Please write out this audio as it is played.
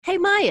Hey,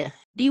 Maya,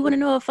 do you want to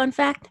know a fun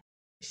fact?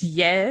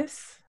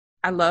 Yes.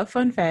 I love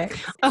fun facts.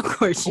 Of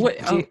course you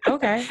do.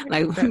 Okay.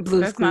 Like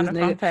Blue's that's Clues, not a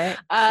fun fact.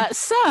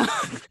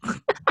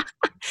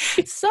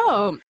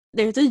 So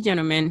there's a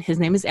gentleman. His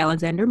name is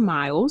Alexander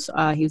Miles.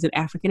 He was an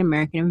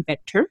African-American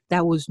inventor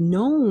that was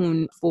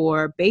known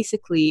for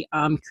basically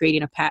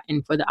creating a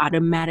patent for the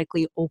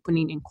automatically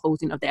opening and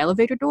closing of the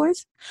elevator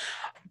doors.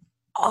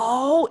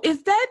 Oh,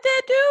 is that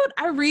dude?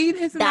 I read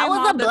his name That was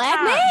all a the black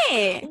time.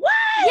 man. What?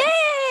 Yeah.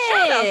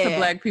 Shout out to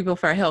black people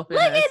for helping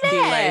Look us at be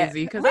that.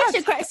 lazy. So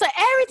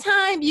every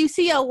time you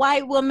see a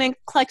white woman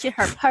clutching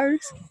her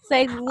purse,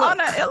 say, look, on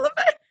an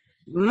elevator.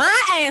 My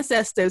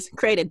ancestors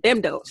created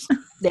them doors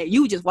that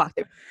you just walked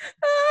through.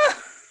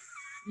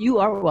 You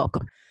are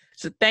welcome.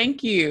 So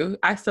thank you.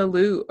 I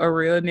salute a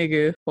real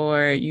nigga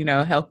for,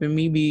 helping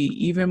me be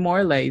even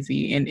more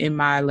lazy and in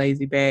my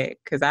lazy bag,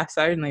 because I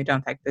certainly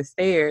don't take the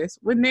stairs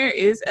when there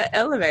is an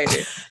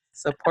elevator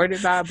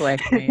supported by a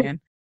black man.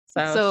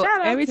 So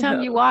every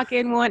time you walk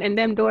in one and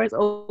them doors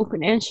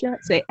open and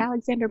shut, say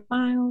Alexander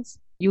Miles,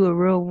 you a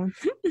real one.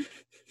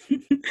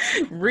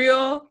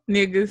 Real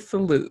nigga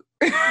salute.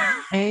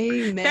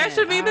 Amen. That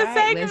should be the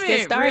segment. Let's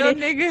get started. Real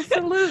nigga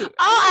salute. Oh,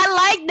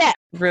 I like that.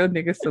 Real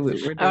nigga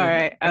salute. We're doing all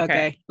right. it.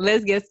 Okay.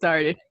 Let's get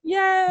started.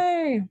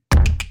 Yay.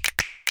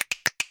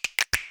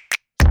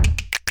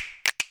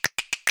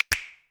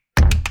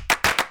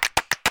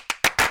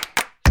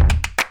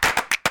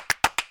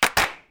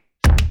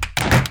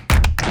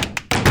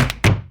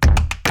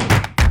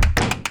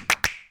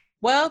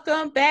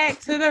 Welcome back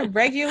to the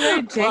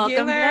regular podcast.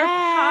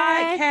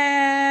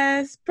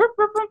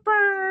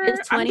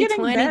 It's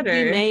 2020.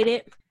 We made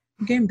it.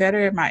 I'm getting better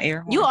at my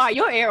air horns. You are.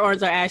 Your air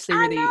horns are actually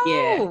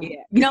really,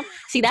 yeah.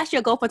 See, that's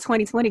your goal for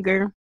 2020,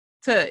 girl.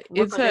 To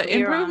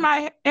improve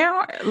my air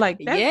horn, like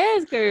that.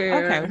 Yes,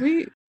 girl.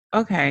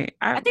 Okay.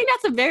 I think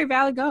that's a very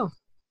valid goal.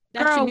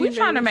 Girl, we're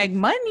trying to make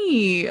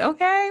money,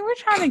 okay? We're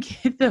trying to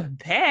get the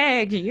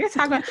bag. You're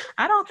talking about,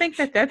 I don't think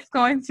that's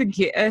going to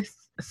get us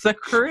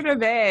secure the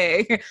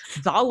bag.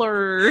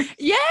 Dollar.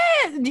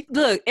 Yes.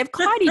 Look, if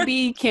Cardi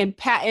B can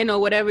patent or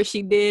whatever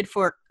she did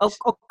for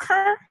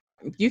occur,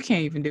 you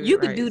can't even do it. You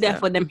could do that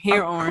for them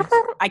hair horns.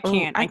 I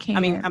can't. I can't.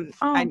 I mean,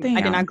 I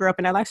did not grow up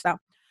in that lifestyle.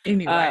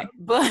 Anyway,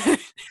 welcome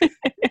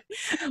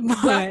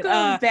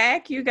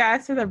back, you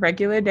guys, to the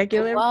regular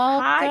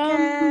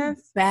podcast.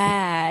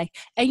 Back.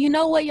 And you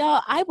know what,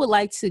 y'all? I would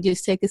like to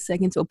just take a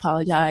second to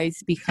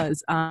apologize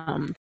because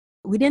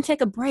we didn't take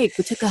a break.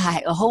 We took a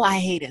whole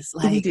hiatus.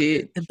 Like, we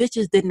did. The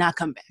bitches did not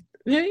come back.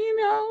 Yeah,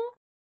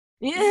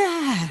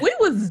 Yeah. We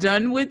was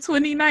done with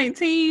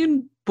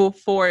 2019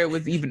 before it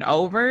was even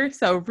over.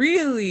 So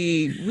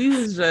really, we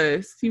was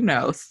just,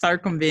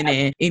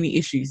 circumventing any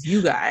issues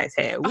you guys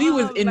had. We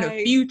was in the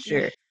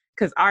future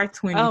because our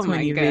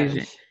 2020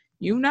 vision.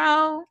 You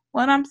know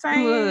what I'm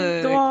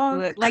saying?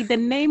 Look, like the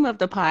name of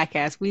the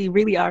podcast, we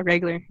really are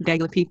regular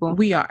people.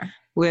 We are.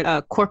 With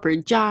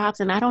corporate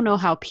jobs. And I don't know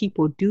how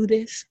people do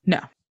this. No.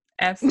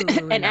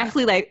 Absolutely. And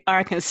actually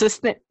are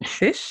consistent.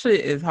 This shit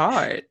is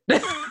hard.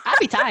 I'll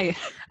be tired.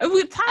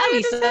 We're tired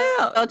as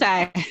hell. So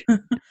tired.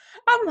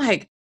 I'm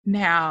like,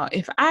 now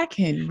if I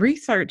can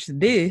research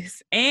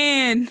this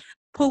and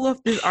pull up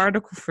this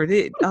article for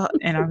this,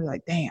 and I'll be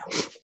like, damn,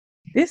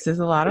 this is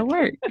a lot of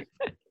work.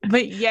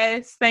 But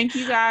yes, thank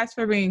you guys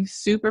for being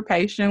super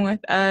patient with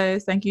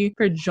us. Thank you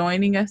for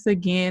joining us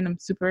again. I'm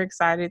super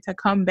excited to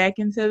come back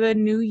into the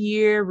new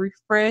year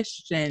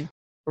refreshed and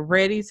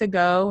ready to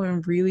go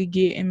and really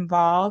get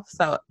involved.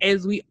 So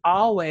as we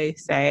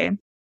always say,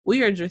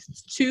 we are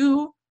just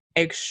two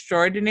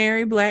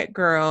extraordinary Black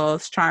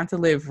girls trying to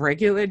live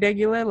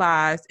regular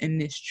lives in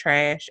this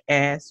trash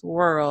ass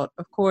world.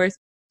 Of course,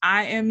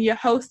 I am your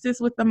hostess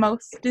with the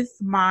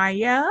mostest,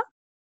 Maya.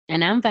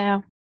 And I'm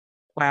Val.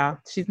 Wow,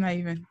 she's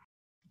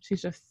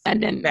just I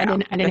didn't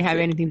have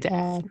anything to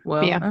add.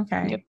 Well, yeah.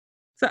 Okay. Yep.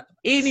 So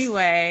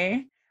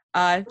anyway,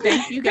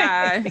 thank you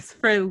guys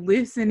for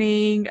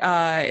listening.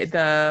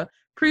 The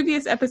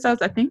previous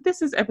episodes, I think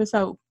this is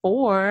episode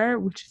 4,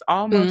 which is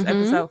almost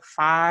episode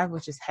 5,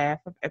 which is half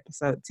of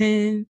episode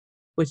 10,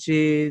 which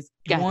is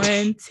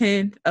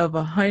 1/10 of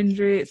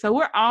 100. So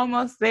we're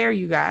almost there,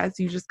 you guys.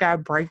 You just got to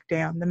break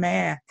down the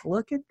math.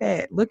 Look at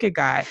that. Look at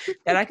God.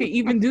 That I could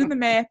even do the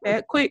math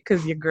that quick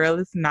because your girl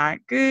is not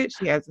good.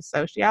 She has a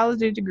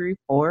sociology degree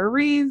for a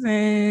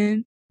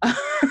reason.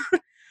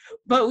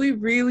 But we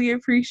really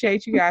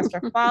appreciate you guys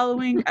for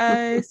following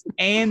us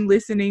and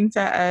listening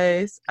to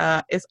us.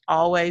 As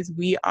always,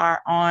 we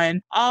are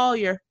on all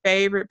your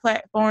favorite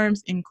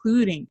platforms,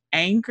 including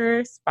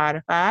Anchor,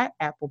 Spotify,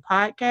 Apple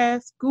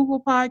Podcasts,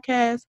 Google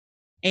Podcasts,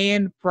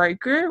 and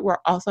Breaker. We're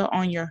also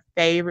on your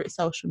favorite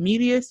social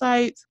media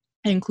sites,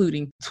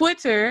 including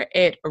Twitter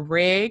at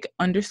reg_degpod.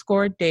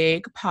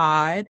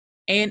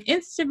 And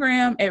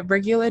Instagram at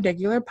Regular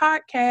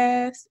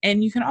Podcast.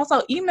 And you can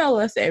also email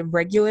us at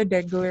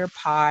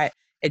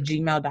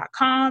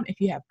regulardegularpod@gmail.com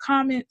if you have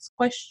comments,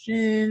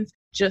 questions,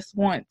 just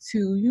want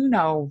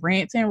to,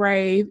 rant and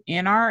rave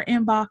in our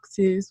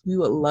inboxes. We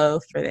would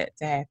love for that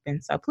to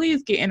happen. So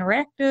please get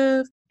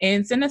interactive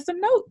and send us some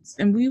notes.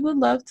 And we would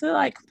love to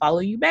like follow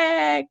you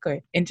back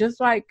and just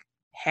like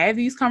have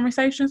these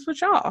conversations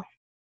with y'all.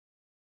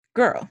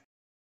 Girl.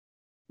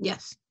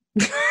 Yes.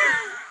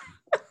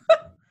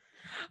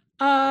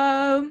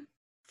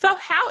 So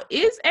how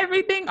is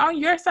everything on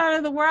your side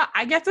of the world?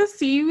 I got to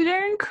see you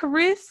during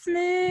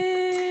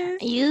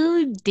Christmas.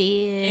 You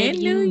did. And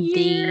New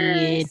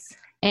Year's.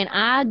 And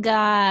I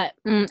got,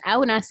 I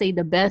would not say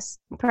the best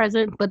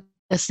present, but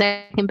the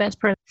second best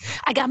present.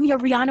 I got me a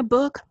Rihanna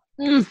book.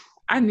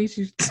 I need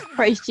you.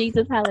 Praise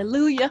Jesus.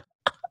 Hallelujah.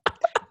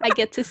 I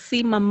get to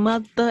see my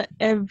mother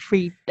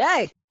every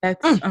day.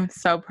 I'm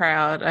so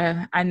proud.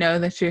 I know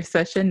that you're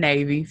such a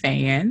Navy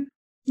fan.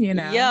 You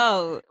know,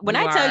 yo, when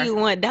I tell you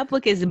what, that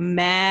book is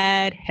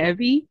mad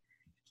heavy.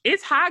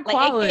 It's high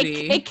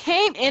quality. It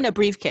came in a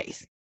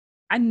briefcase.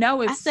 I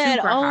know it's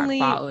super high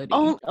quality.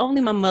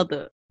 Only my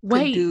mother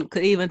could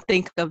even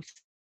think of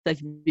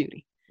such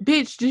beauty.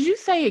 Bitch, did you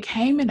say it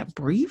came in a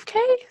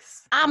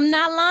briefcase? I'm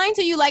not lying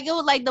to you. Like, it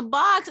was like the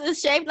box is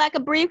shaped like a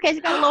briefcase.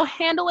 It got a little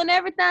handle and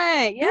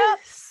everything. Yep.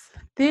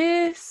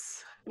 This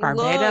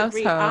Barbados.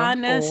 Look,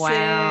 Rihanna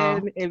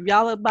said, if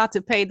y'all about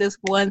to pay this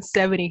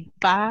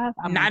 $175,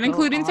 not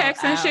including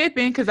tax and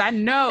shipping, because I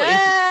know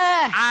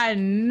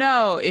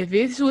if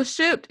it was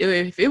shipped,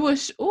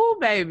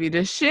 baby,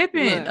 the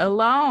shipping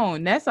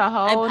alone, that's a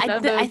whole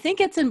nother. I think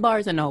it's in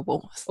Barnes and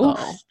Noble. So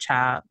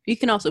child, you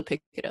can also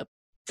pick it up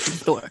in the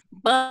store.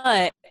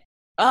 But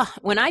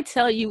when I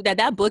tell you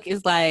that book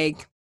is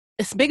like,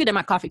 it's bigger than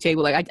my coffee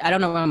table. Like I don't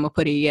know where I'm gonna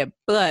put it yet,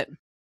 but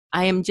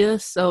I am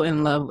just so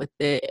in love with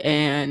it,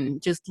 and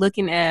just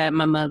looking at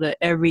my mother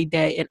every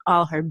day and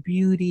all her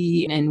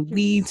beauty and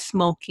weed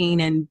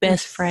smoking and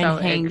best friend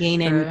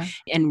hanging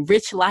and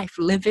rich life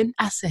living.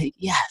 I say,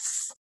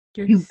 yes,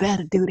 you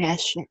better do that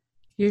shit.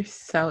 You're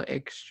so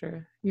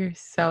extra. You're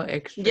so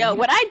extra. Yo,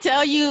 when I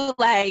tell you,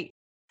 like,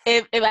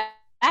 if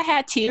I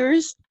had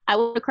tears, I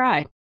would have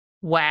cried.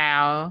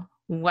 Wow.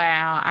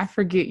 I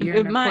forget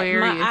you're an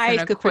Aquarius. My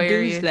eyes could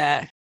produce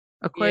that.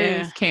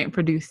 Aquarius can't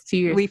produce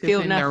tears. We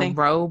feel nothing.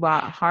 Their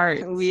robot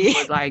hearts we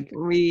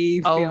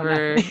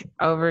overheat.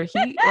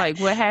 Like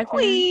what happened?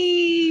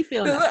 We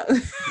feel nothing.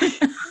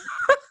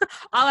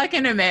 All I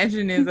can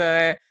imagine is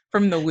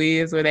from The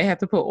Wiz where they have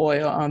to put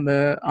oil on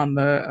the on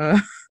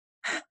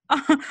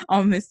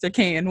Mr.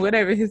 Can,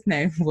 whatever his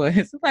name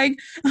was. Like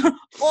oil.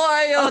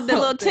 Oh, the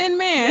little Tin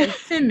Man.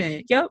 Tin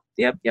Man. Yep.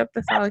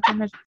 That's all I can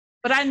imagine.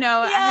 But I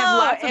know I have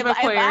lots of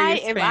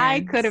Aquarius fans. If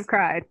I could have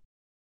cried.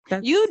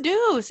 You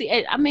do.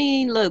 See, I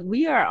mean, look,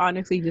 we are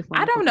honestly just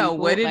I don't know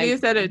what it is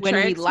that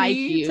attracts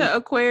me to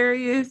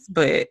Aquarius,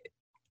 but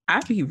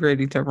I'd be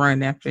ready to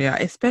run after y'all,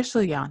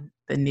 especially y'all,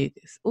 the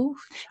niggas. Oof.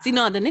 See,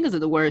 no, the niggas are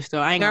the worst,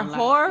 though. They're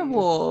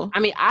horrible. I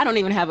mean, I don't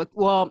even have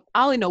I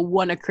only know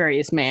one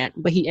Aquarius man,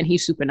 but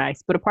he's super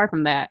nice. But apart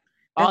from that,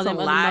 all them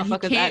other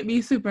motherfuckers. He can't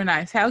be super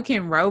nice. How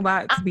can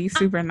robots be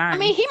super nice? I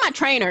mean, he my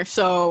trainer,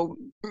 so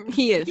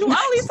he is. You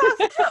always talk.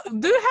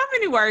 Dude, how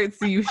many words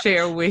do you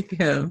share with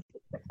him?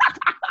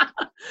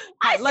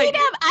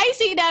 I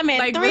see that man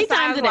like 3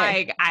 times a day.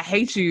 Like, I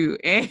hate you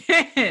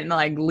and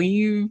like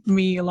leave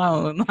me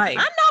alone. Like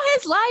I know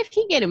his life.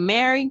 He getting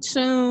married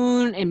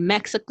soon in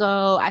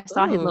Mexico. I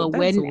saw his little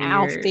wedding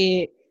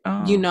outfit.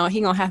 You know,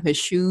 he gonna have his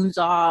shoes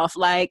off.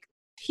 Like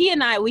he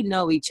and I, we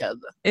know each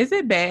other. Is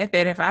it bad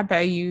that if I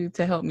pay you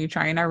to help me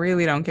train, I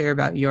really don't care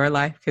about your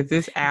life because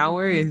this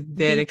hour is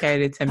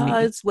dedicated to me?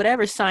 Because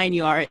whatever sign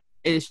you are,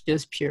 it's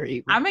just pure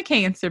evil. I'm a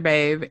Cancer,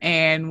 babe,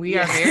 and we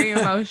are very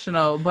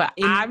emotional. But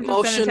I'm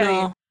just gonna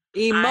tell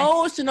you,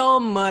 emotional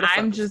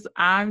motherfucker.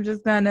 I'm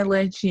just gonna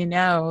let you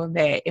know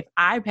that if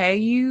I pay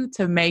you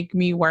to make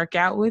me work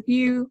out with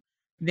you,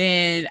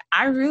 then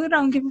I really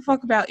don't give a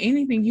fuck about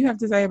anything you have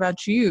to say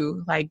about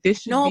you. Like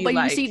this should be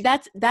you see,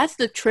 that's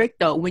the trick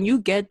though. When you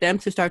get them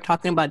to start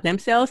talking about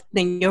themselves,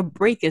 then your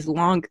break is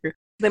longer.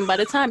 Then by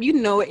the time you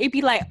know it, it'd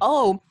be like,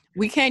 oh,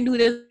 we can't do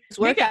this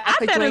workout.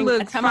 I better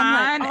look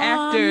fine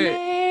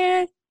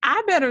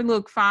I better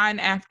look fine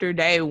after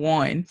day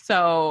one.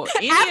 So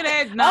any of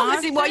that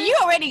nonsense. Well, you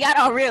already got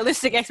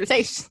unrealistic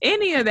expectations.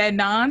 Any of that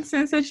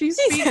nonsense that she's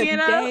speaking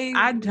of,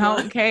 I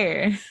don't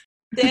care.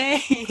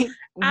 Dang.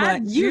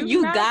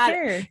 You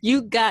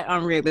got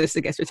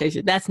unrealistic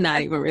expectations. That's not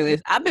even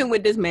realistic. I've been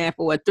with this man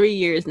for 3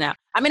 years now.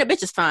 I mean, a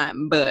bitch is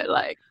fine, but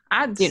like,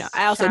 I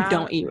also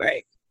don't eat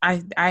right.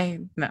 I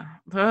no.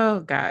 Oh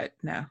God,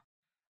 no.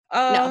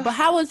 No, but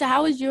how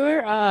was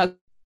your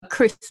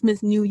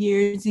Christmas, New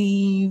Year's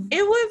Eve?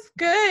 It was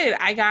good.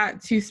 I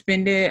got to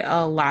spend it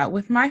a lot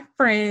with my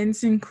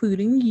friends,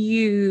 including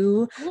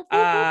you.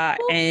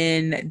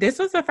 And this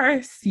was the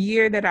first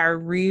year that I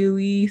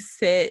really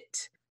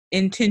set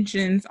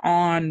intentions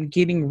on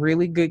getting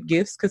really good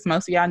gifts because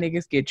most of y'all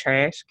niggas get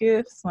trash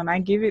gifts when I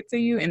give it to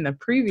you. In the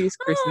previous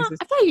Christmases,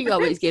 I thought you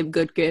always give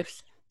good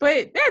gifts.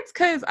 But that's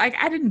because like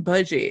I didn't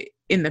budget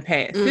in the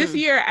past. This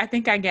year, I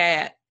think I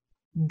got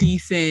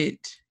decent,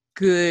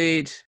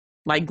 good,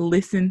 like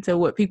listen to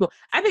what people.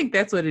 I think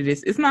that's what it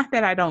is. It's not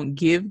that I don't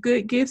give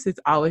good gifts. It's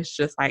always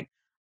just like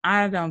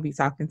I don't be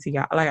talking to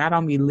y'all. Like, I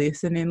don't be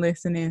listening.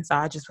 So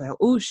I just went,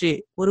 oh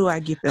shit, what do I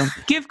get them?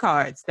 Gift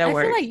cards. That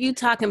works. I feel like you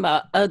talking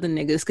about other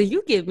niggas because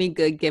you give me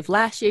good gift.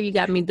 Last year you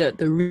got me the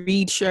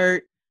Reed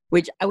shirt,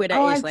 which I wear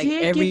that ish like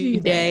every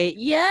day.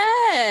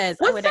 Yes.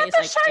 Was that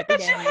the shirt that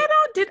you had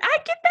on? Did I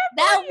get that?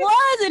 That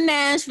was in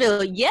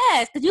Nashville.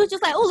 Yes. Because you was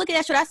just like, oh, look at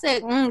that shirt. I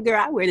said,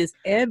 girl, I wear this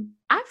every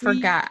I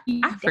forgot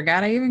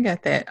I even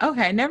got that.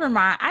 Okay, never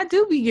mind. I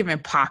do be giving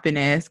popping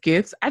ass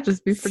gifts. I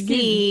just be forgetting.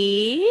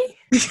 See?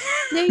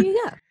 There you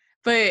go.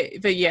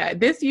 But yeah,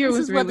 this year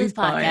was really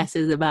fun. What this podcast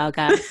is about,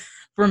 guys.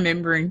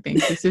 Remembering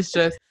things. This is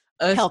just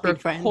us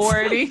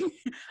recording.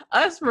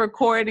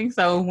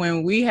 So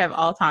when we have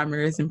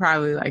Alzheimer's in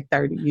probably like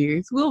 30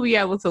 years, we'll be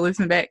able to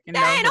listen back. And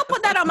hey, don't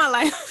put that on my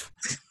life.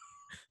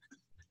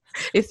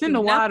 It's in the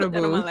water,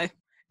 boo.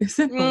 It's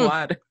in the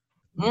water.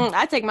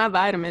 I take my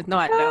vitamins. No,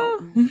 I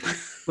don't.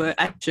 But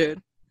I should.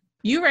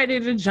 You ready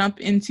to jump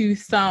into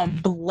some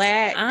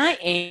black? I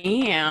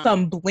am.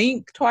 Some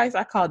blink twice.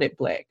 I called it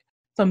black.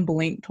 Some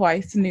blink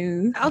twice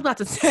news. I was about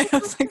to say. I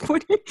was like,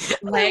 what are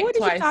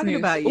you talking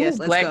about? Yes,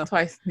 let's black go.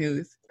 Twice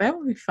news. That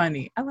would be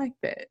funny. I like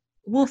that.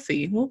 We'll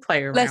see. We'll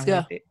play around Let's go.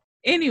 with it.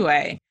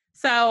 Anyway,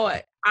 so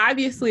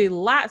obviously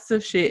lots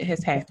of shit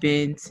has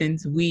happened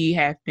since we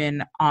have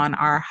been on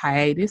our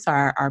hiatus,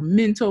 our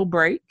mental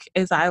break,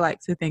 as I like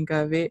to think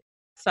of it.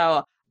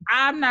 So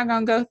I'm not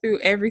going to go through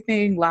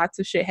everything. Lots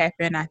of shit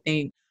happened. I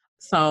think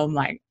some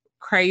like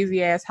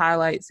crazy ass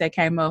highlights that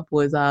came up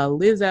was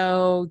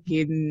Lizzo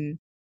getting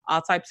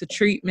all types of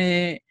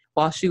treatment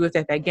while she was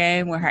at that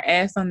game with her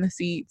ass on the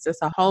seats.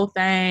 It's a whole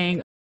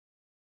thing.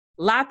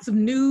 Lots of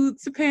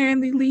nudes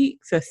apparently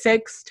leaked, a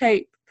sex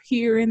tape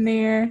here and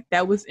there.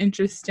 That was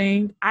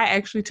interesting. I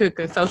actually took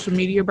a social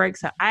media break,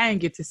 so I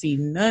didn't get to see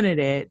none of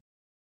that,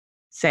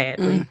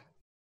 sadly.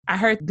 I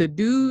heard the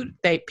dude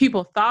that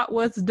people thought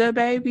was the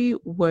baby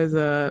was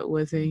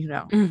was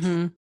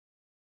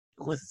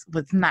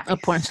not a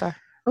porn star.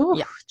 Oh,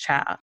 yeah.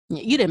 Child.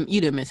 Yeah, you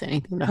didn't miss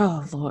anything. No.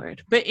 Oh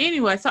Lord. But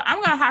anyway, so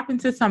I'm gonna hop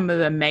into some of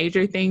the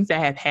major things that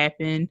have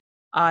happened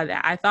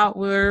that I thought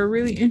were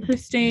really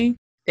interesting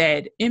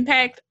that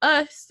impact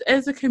us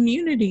as a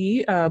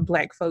community,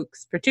 Black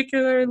folks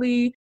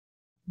particularly.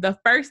 The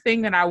first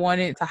thing that I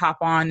wanted to hop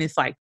on is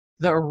like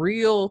the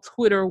real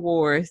Twitter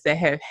wars that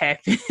have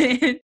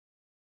happened.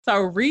 So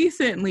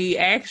recently,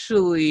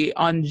 actually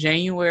on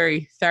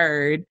January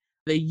 3rd,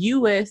 the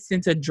U.S.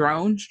 sent a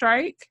drone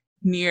strike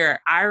near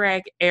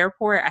Iraq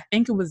airport. I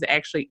think it was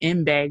actually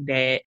in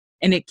Baghdad.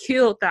 And it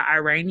killed the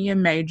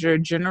Iranian Major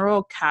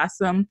General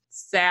Qasem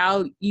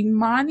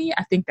Soleimani.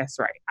 I think that's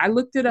right. I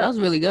looked it up. That was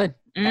really good.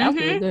 That was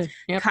really good.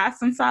 Yep.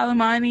 Qasem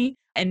Soleimani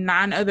and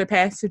 9 other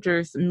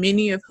passengers,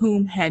 many of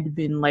whom had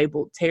been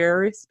labeled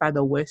terrorists by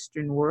the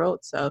Western world.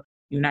 So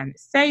United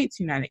States,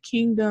 United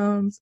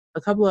Kingdoms, a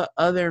couple of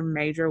other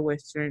major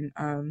Western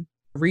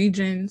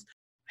regions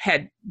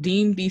had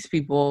deemed these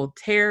people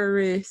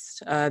terrorists.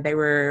 They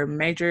were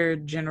major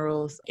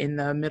generals in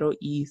the Middle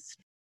East.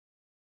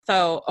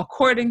 So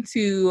according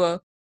to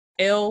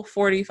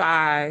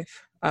L45,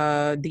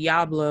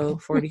 Diablo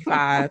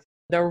 45,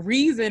 the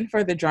reason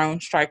for the drone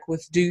strike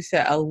was due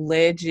to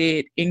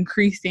alleged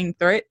increasing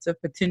threats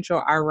of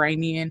potential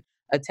Iranian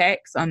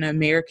attacks on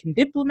American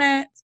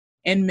diplomats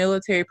and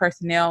military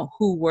personnel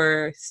who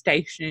were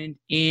stationed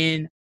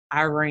in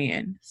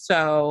Iran.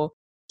 So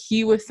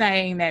he was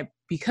saying that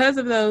because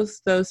of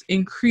those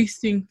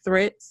increasing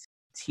threats,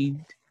 he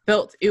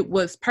felt it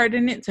was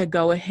pertinent to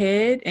go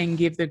ahead and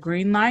give the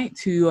green light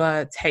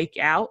to take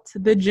out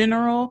the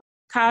General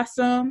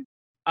Qasem,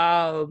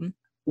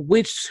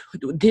 which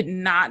did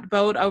not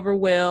bode over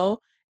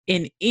well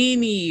in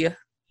any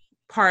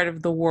part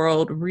of the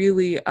world.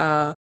 Really,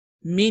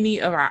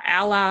 many of our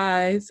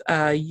allies,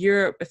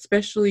 Europe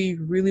especially,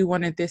 really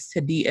wanted this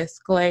to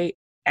de-escalate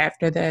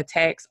after the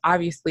attacks.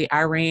 Obviously,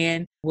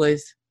 Iran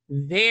was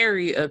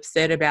very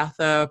upset about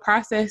the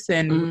process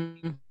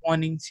and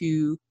wanting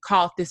to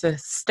call this a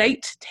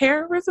state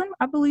terrorism,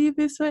 I believe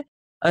it's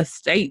a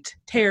state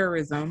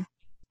terrorism,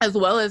 as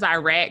well as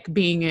Iraq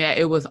being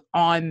it was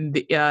on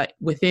the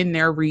within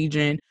their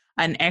region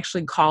and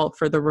actually called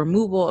for the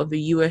removal of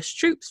the U.S.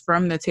 troops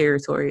from the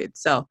territory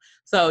itself.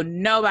 So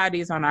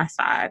nobody's on our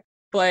side.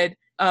 But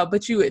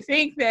you would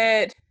think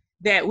that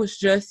was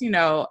just,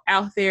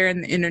 out there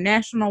in the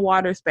international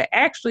waters, but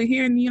actually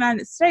here in the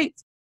United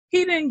States,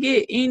 he didn't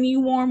get any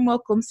warm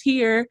welcomes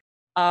here.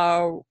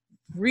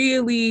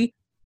 Really,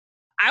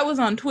 I was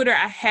on Twitter.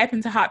 I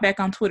happened to hop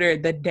back on Twitter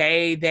the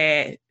day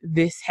that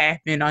this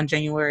happened on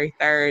January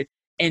 3rd.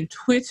 And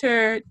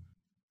Twitter,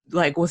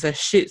 was a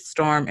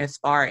shitstorm as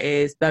far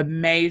as the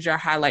major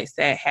highlights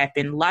that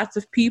happened. Lots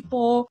of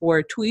people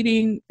were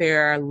tweeting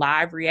their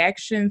live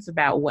reactions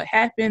about what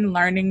happened,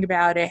 learning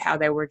about it, how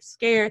they were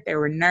scared, they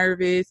were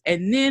nervous.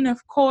 And then,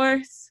 of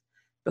course,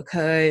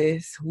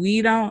 because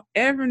we don't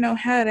ever know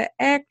how to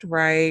act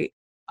right,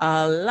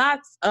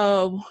 lots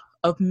of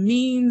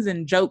memes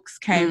and jokes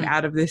came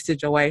out of this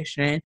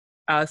situation.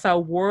 So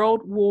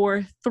World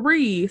War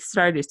III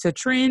started to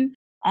trend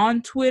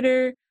on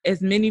Twitter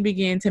as many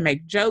began to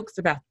make jokes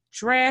about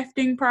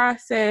drafting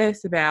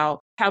process,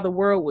 about how the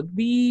world would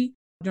be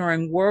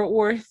during World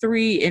War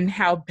III, and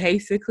how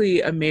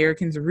basically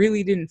Americans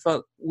really didn't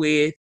fuck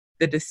with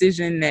the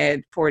decision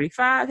that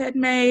 45 had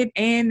made,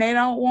 and they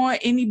don't want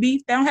any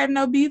beef. They don't have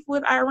no beef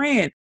with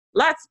Iran.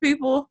 Lots of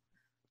people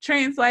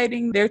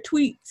translating their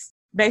tweets,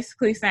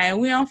 basically saying,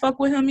 we don't fuck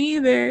with him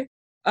either,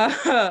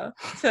 to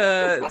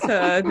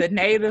the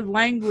native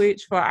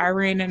language for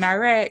Iran and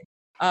Iraq.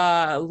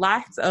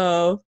 Lots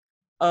of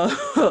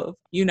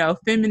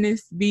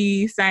feminists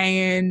be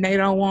saying they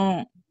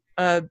want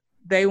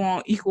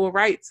equal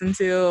rights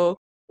until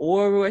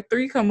World War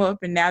III come up,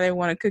 and now they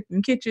want to cook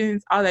in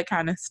kitchens. All that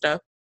kind of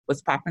stuff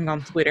was popping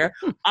on Twitter.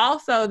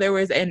 Also, there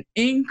was an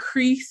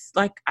increase,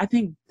 like I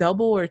think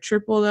double or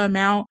triple the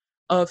amount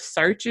of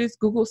searches,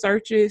 Google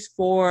searches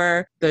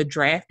for the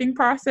drafting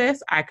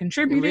process. I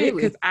contributed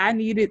because I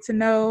needed to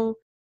know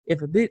if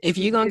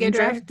you're going to get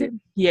drafted.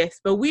 Yes,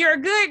 but we are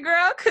good,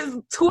 girl, because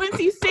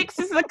 26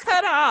 is the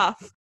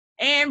cutoff.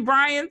 And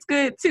Brian's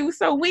good too,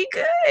 so we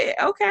good.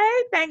 Okay,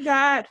 thank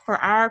God for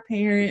our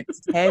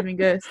parents having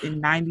us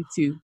in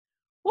 92.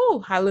 Woo,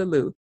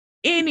 hallelujah.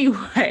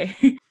 Anyway,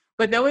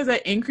 but there was an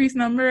increased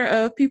number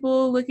of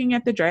people looking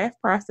at the draft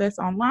process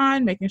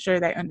online, making sure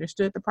they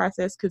understood the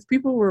process, because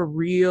people were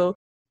real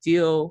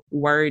deal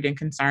worried and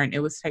concerned.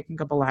 It was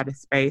taking up a lot of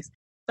space.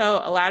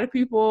 So a lot of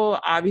people,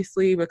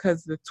 obviously,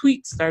 because the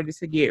tweets started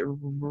to get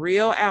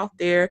real out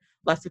there,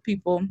 lots of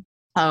people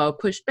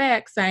pushed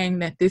back, saying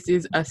that this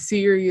is a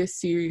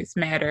serious, serious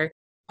matter.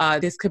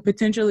 This could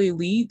potentially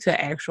lead to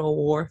actual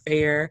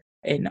warfare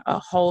and a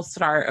whole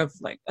start of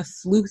like a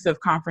sleuth of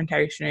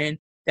confrontation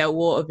that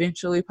will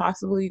eventually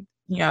possibly,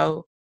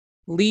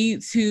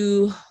 lead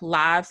to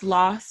lives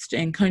lost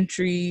and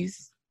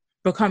countries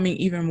becoming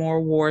even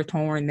more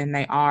war-torn than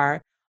they are.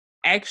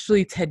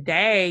 Actually,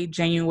 today,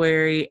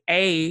 January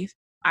 8th,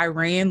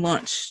 Iran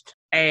launched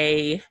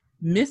a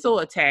missile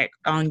attack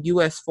on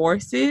U.S.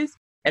 forces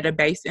at a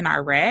base in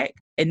Iraq.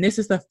 And this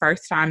is the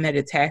first time that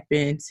it's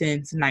happened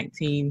since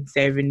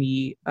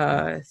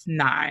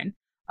 1979.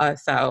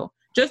 So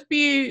just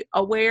be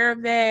aware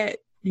of that.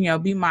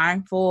 Be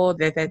mindful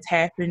that that's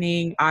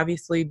happening.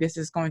 Obviously, this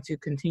is going to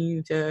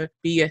continue to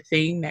be a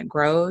thing that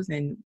grows,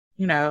 and,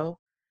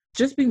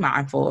 just be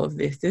mindful of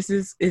this. This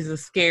is a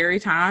scary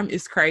time.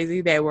 It's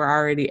crazy that we're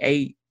already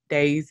 8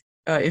 days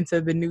into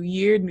the new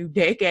year, new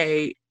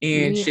decade,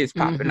 and shit's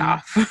popping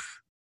off.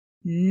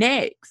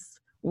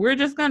 Next, we're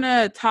just going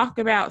to talk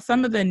about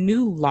some of the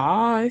new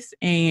laws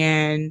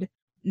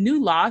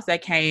that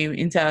came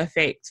into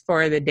effect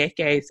for the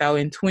decade. So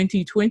in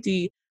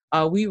 2020,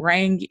 we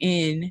rang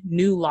in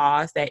new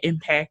laws that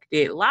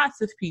impacted lots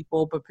of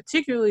people, but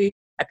particularly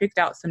I picked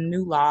out some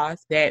new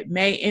laws that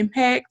may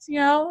impact,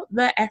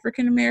 the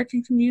African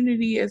American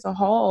community as a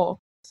whole.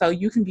 So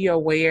you can be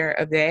aware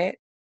of that.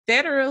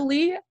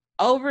 Federally,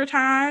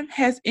 overtime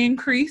has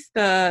increased.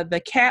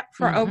 The cap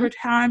for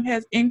overtime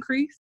has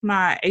increased.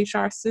 My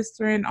HR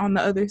sister on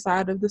the other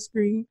side of the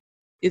screen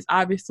is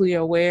obviously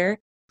aware,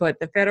 but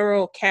the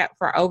federal cap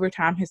for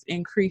overtime has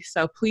increased.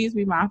 So please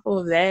be mindful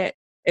of that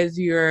as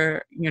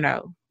you're,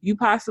 you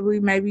possibly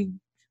maybe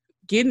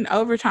getting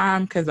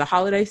overtime, because the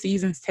holiday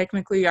seasons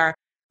technically are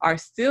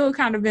still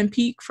kind of in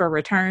peak for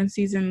return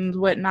seasons,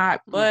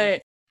 whatnot,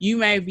 but you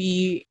may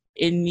be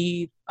in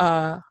need,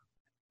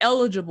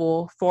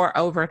 eligible for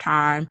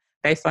overtime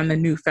based on the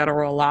new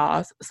federal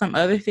laws. Some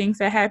other things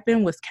that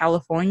happened was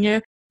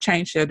California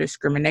changed their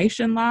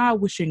discrimination law,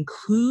 which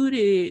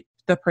included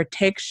the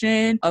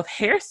protection of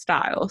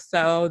hairstyles.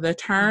 So the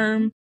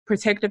term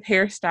protective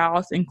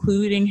hairstyles,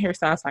 including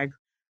hairstyles like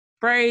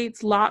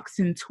braids, locks,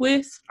 and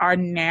twists, are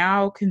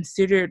now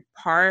considered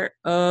part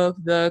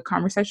of the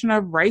conversation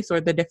of race,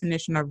 or the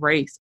definition of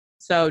race.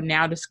 So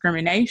now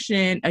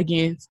discrimination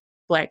against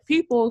Black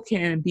people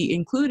can be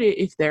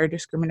included if they're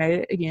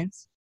discriminated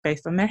against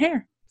based on their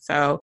hair.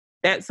 So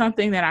that's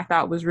something that I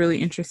thought was really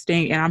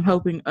interesting, and I'm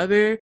hoping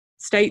other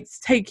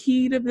states take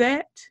heed of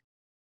that.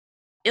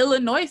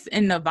 Illinois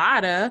and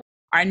Nevada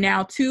are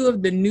now two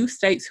of the new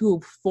states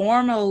who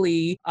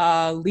formally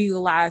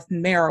legalized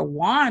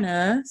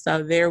marijuana.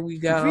 So there we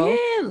go.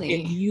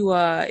 Really?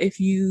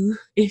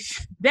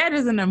 If that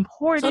is an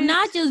important. So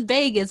not just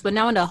Vegas, but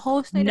now in the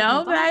whole state of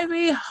Nevada? No,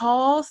 baby,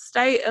 whole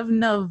state of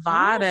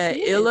Nevada.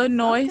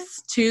 Illinois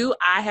too.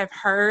 I have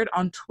heard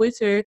on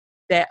Twitter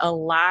that a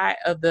lot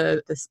of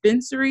the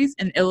dispensaries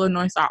in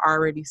Illinois are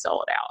already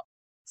sold out.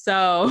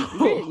 So,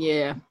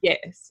 yeah.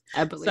 Yes.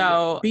 I believe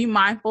so be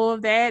mindful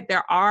of that.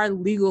 There are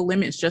legal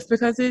limits. Just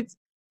because it's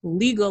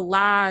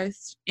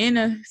legalized in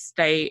a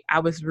state, I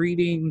was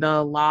reading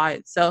the law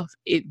itself,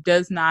 it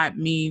does not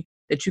mean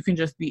that you can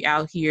just be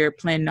out here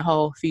planting the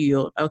whole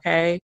field,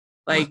 okay?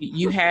 Like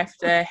you have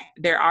to,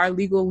 there are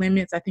legal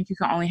limits. I think you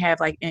can only have,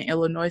 like in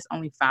Illinois,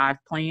 only 5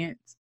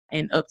 plants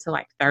and up to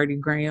like 30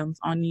 grams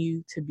on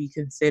you to be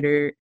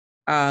considered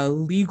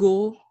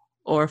legal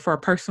or for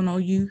personal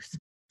use.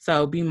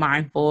 So be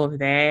mindful of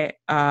that.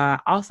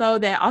 That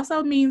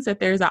also means that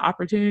there's an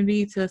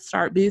opportunity to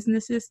start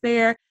businesses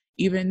there,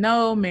 even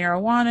though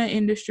marijuana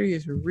industry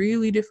is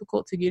really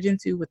difficult to get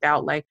into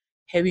without like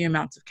heavy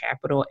amounts of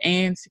capital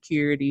and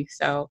security.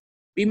 So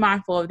be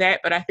mindful of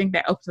that. But I think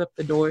that opens up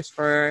the doors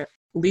for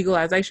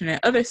legalization in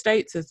other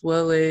states, as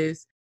well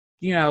as,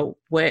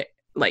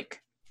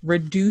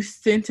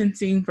 reduced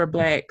sentencing for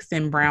Blacks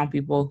and brown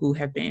people who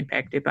have been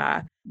impacted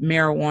by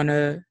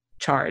marijuana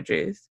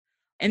charges.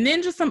 And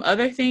then just some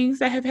other things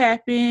that have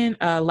happened.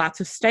 Lots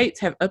of states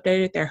have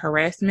updated their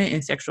harassment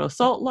and sexual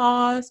assault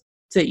laws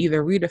to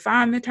either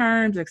redefine the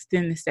terms,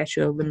 extend the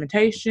statute of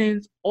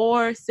limitations,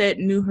 or set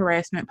new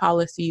harassment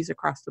policies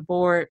across the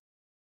board.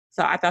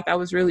 So I thought that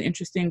was really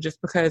interesting just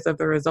because of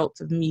the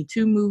results of the Me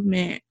Too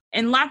movement.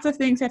 And lots of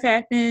things have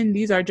happened.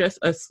 These are just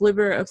a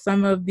sliver of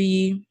some of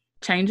the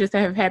changes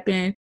that have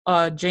happened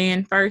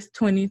Jan 1st,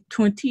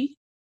 2020.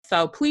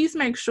 So please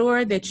make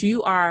sure that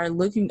you are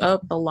looking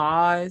up the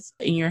laws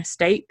in your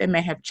state that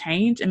may have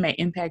changed and may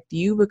impact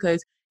you,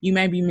 because you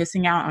may be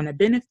missing out on a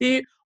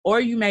benefit,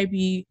 or you may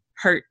be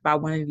hurt by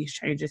one of these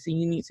changes. And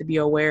you need to be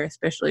aware,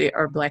 especially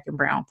our Black and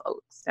brown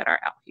folks that are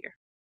out here.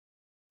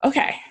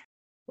 Okay.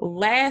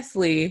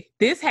 Lastly,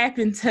 this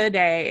happened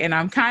today, and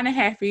I'm kind of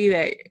happy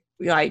that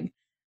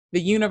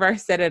the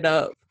universe set it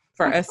up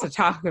for us to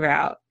talk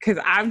about,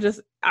 because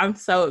I'm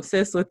so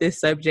obsessed with this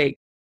subject.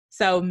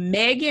 So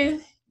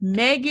Meghan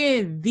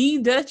the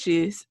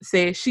Duchess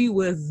said she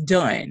was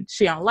done.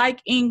 She don't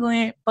like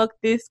England. Fuck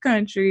this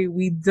country.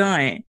 We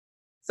done.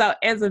 So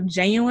as of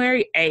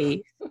January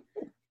 8th,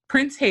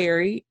 Prince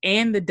Harry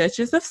and the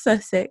Duchess of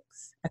Sussex,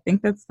 I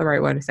think that's the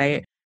right way to say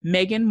it,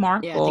 Meghan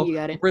Markle,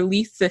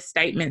 released a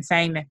statement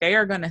saying that they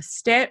are going to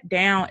step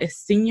down as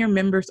senior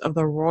members of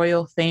the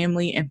royal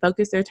family and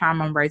focus their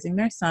time on raising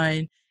their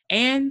son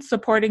and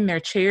supporting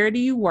their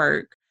charity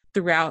work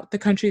throughout the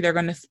country. They're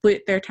going to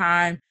split their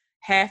time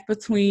half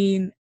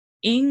between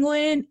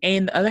England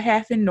and the other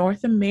half in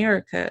North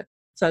America.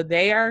 So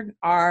they're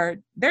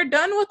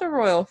done with the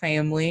royal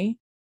family.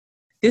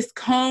 This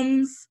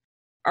comes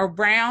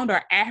around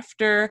or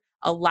after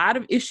a lot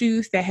of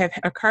issues that have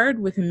occurred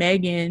with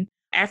Meghan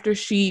after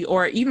she,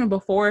 or even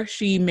before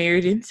she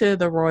married into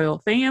the royal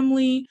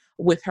family,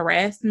 with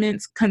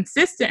harassments,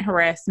 consistent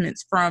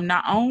harassments from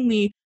not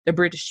only the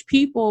British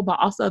people, but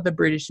also the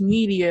British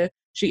media.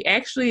 She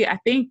actually, I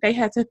think they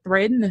had to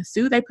threaten to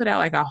sue. They put out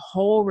like a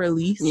whole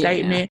release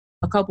statement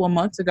a couple of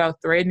months ago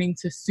threatening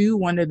to sue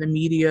one of the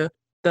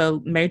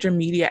major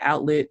media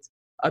outlets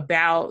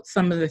about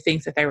some of the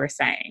things that they were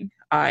saying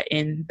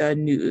in the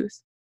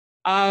news.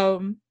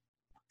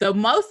 The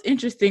most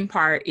interesting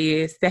part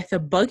is that the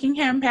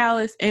Buckingham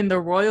Palace and the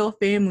royal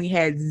family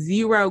had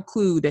zero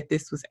clue that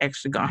this was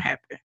actually going to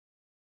happen.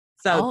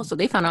 So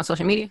they found out on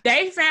social media?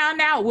 They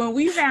found out when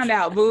we found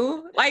out,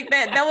 boo. Like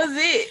that was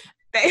it.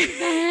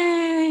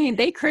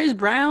 They Chris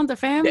Brown, the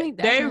family?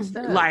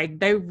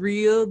 They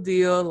real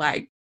deal,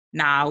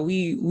 nah,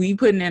 we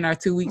putting in our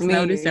 2 weeks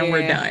notice and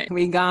we're done.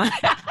 We gone.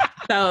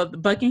 So the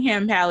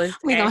Buckingham Palace,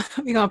 we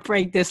gonna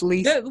break this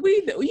lease.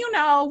 We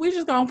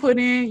just gonna put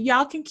in.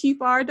 Y'all can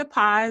keep our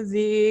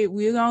deposit.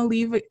 We're gonna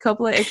leave a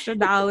couple of extra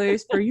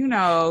dollars for you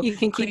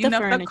can keep the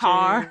furniture, the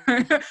car,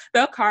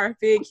 the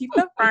carpet, keep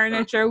the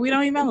furniture. We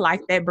don't even like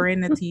that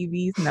brand of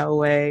TVs. No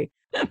way.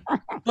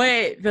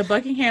 But the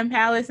Buckingham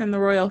Palace and the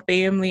royal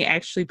family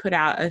actually put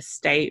out a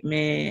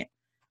statement,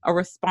 a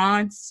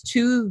response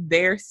to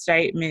their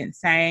statement,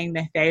 saying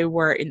that they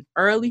were in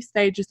early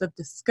stages of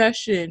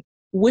discussion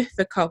with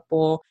the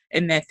couple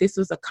and that this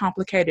was a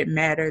complicated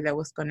matter that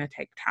was going to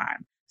take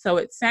time. So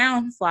it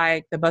sounds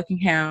like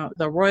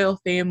the royal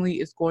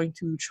family is going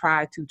to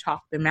try to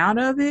talk them out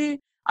of it.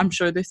 I'm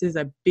sure this is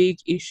a big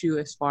issue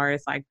as far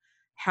as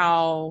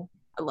how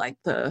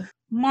the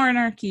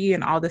monarchy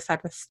and all this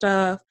type of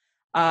stuff.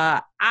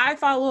 I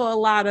follow a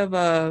lot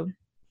of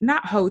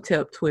not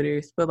hotep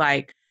Twitters, but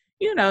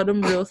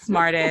them real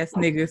smart ass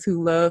niggas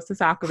who love to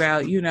talk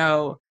about,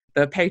 the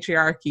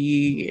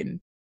patriarchy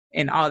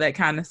and all that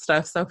kind of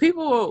stuff. So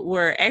people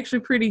were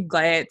actually pretty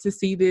glad to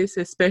see this,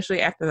 especially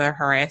after the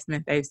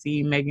harassment they've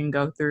seen Meghan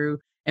go through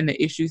and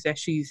the issues that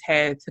she's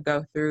had to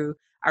go through.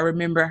 I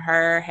remember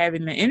her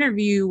having the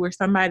interview where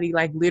somebody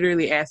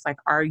literally asked,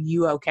 are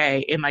you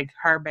okay? And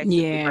her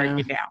basically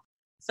breaking down.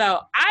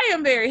 So I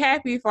am very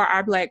happy for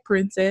our Black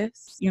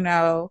princess,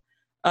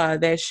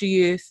 that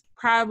she is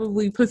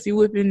probably pussy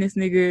whipping this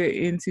nigga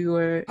into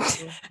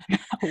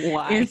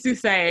into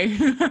saying,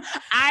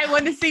 I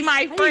want to see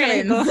my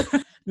friends.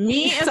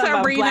 Me and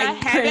Serena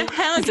haven't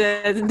hung.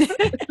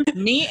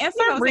 Me and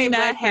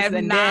Serena have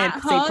not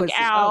hung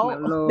out.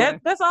 Oh,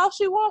 that's all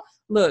she wants.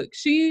 Look,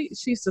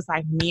 she's just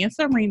me and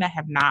Serena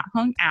have not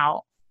hung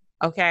out.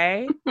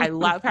 Okay, I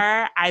love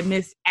her. I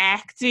miss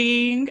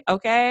acting.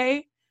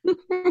 Okay.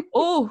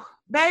 Oh,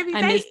 baby,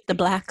 I miss the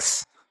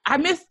Blacks. I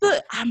miss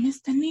the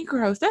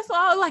Negroes. That's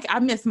all. I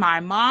miss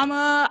my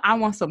mama. I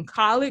want some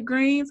collard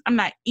greens. I'm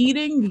not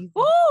eating these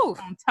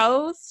on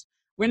toast.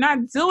 We're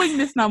not doing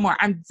this no more.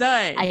 I'm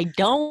done. I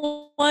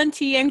don't want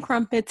tea and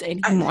crumpets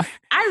anymore.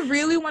 I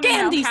really want to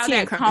know how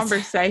that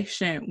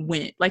conversation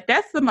went.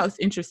 That's the most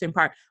interesting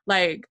part.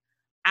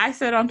 I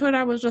said on Twitter,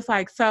 I was just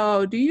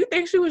so do you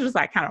think she was just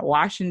kind of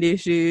washing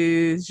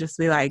dishes? Just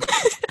be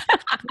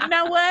you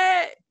know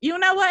what? you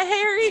know what,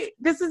 Harry?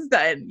 This is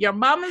done. Your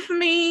mama's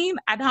mean.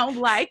 I don't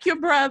like your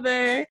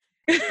brother.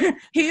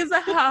 He's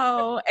a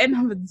hoe. And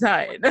I'm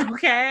done.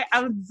 Okay?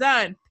 I'm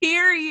done.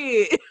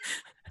 Period.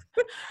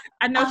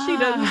 I know she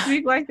doesn't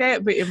speak like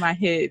that, but in my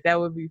head, that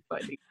would be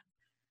funny.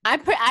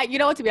 You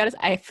know what, to be honest,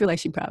 I feel like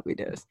she probably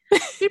does.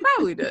 She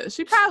probably does.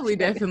 She probably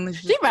definitely.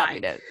 She probably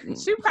does.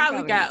 She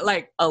probably got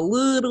like a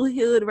little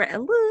hood, right? A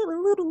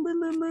little.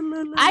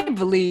 I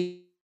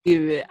believe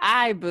it.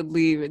 I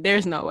believe it.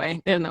 There's no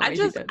way. There's no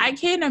way. I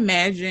can't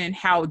imagine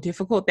how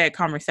difficult that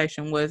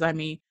conversation was. I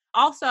mean,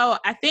 also,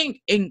 I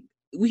think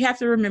we have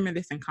to remember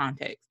this in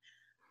context.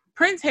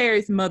 Prince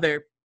Harry's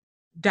mother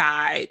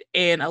died,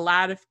 and a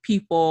lot of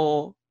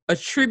people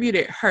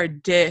attributed her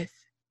death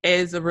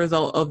as a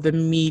result of the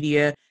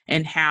media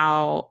and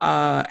how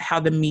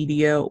the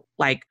media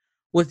like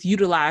was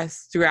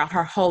utilized throughout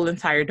her whole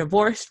entire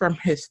divorce from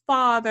his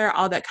father,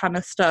 all that kind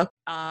of stuff.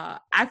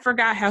 I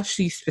forgot how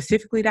she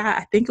specifically died.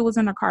 I think it was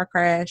in a car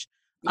crash.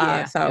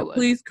 So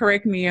please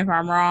correct me if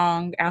I'm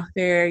wrong out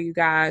there, you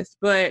guys.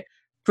 But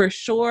for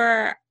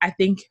sure, I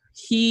think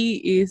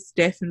he is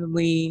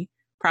definitely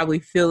probably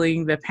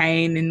feeling the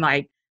pain, and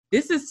like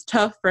this is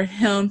tough for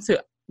him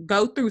to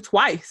go through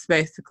twice,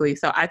 basically.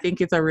 So I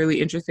think it's a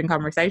really interesting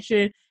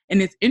conversation.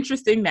 And it's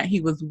interesting that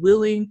he was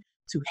willing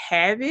to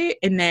have it,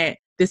 and that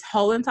this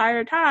whole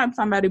entire time,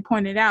 somebody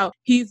pointed out,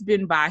 he's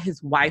been by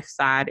his wife's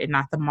side and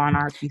not the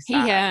monarchy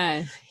side. He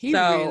has. He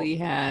really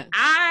has.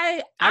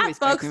 I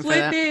fucks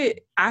with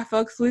it. I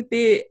fucks with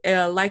it.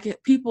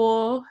 Like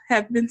people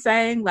have been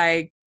saying,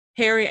 like,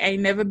 Harry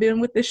ain't never been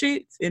with the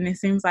shits, and it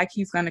seems like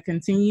he's going to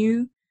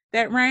continue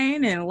that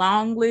reign and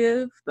long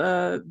live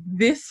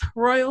this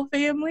royal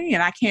family.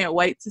 And I can't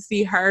wait to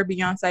see her,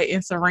 Beyonce,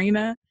 and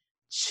Serena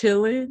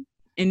chilling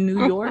in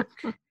New York.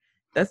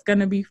 That's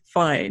gonna be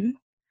fun.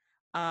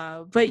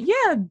 But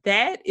yeah,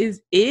 that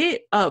is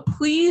it.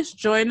 Please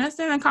join us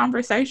in a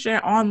conversation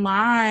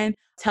online.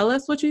 Tell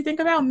us what you think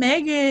about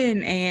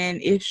Meghan,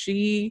 and if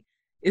she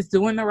is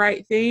doing the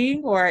right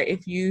thing, or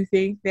if you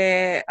think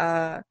that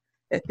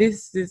that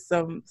this is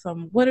some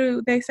what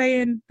do they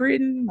say in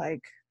Britain,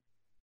 like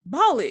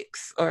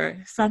bollocks or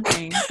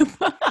something.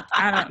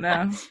 I don't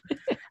know.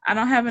 I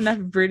don't have enough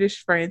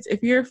British friends.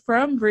 If you're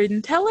from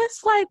Britain, tell us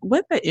like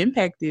what the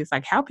impact is,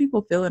 like how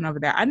people feeling over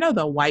there. I know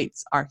the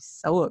whites are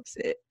so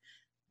upset.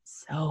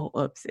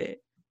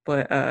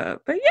 But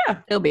yeah,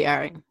 it'll be all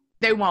right.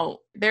 They won't.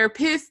 They're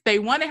pissed. They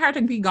wanted her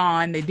to be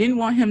gone. They didn't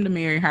want him to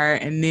marry her.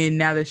 And then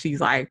now that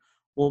she's like,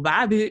 well,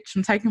 bye, bitch,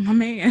 I'm taking my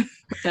man.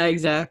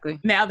 Exactly.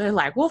 Now they're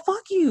like, well,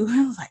 fuck you.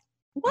 And I was like,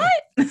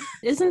 what?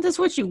 Isn't this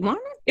what you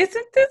wanted?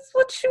 Isn't this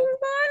what you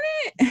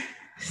wanted?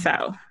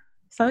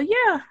 So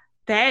yeah,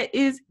 that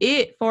is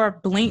it for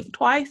Blink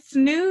Twice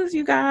News,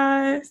 you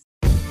guys.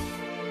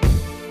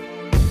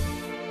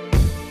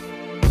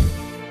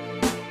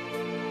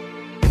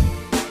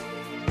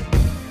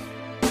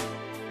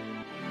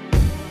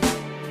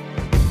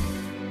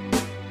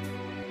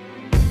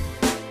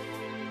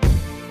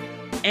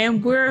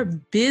 And we're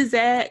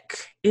Bizak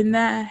in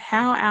the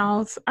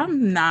house.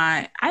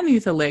 I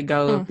need to let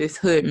go of this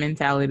hood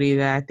mentality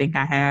that I think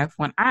I have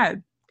when I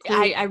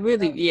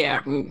really,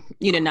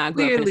 you did not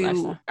grow up in this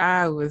lifestyle.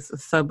 I was a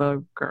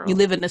suburb girl. You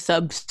live in the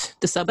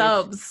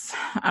suburbs.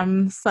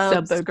 I'm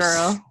suburbs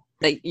girl.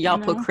 Like y'all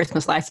put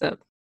Christmas lights up.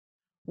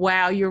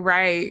 Wow, you're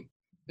right.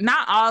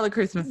 Not all the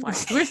Christmas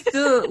lights.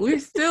 We're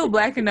still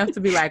black enough to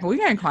be like,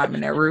 we ain't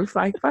climbing that roof.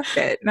 Like, fuck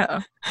that. No.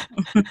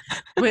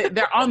 But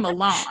they're on the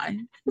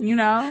lawn, you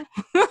know?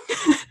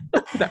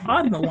 They're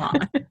on the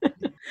lawn.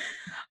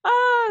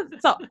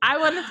 So I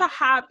wanted to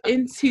hop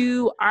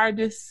into our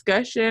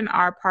discussion,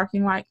 our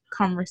parking lot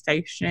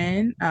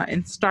conversation,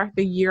 and start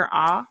the year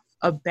off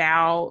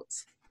about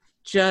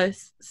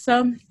just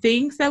some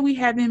things that we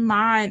have in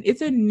mind.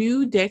 It's a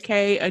new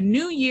decade, a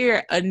new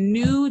year, a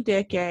new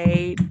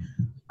decade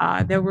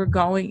that we're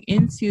going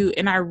into.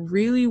 And I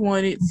really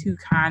wanted to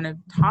kind of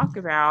talk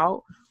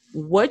about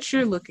what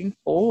you're looking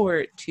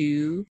forward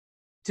to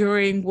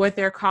during what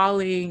they're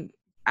calling,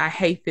 I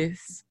hate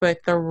this, but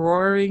the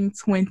Roaring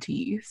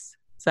 20s.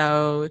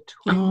 So,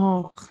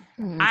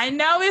 I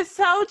know it's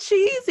so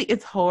cheesy.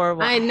 It's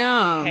horrible. I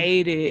know. I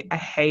hate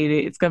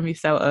it. It's going to be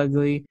so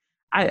ugly.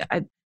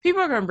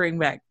 People are going to bring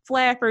back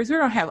flappers. We're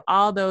going to have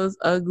all those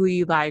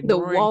ugly, like, the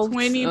Roaring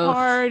 20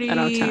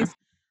 parties.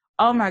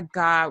 Oh my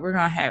God, we're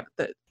going to have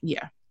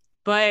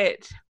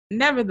but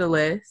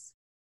nevertheless,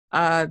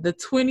 the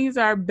 20s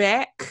are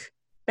back,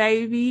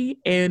 baby.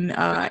 And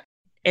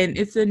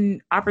it's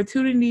an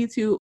opportunity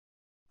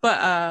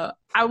but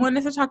I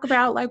wanted to talk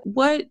about, like,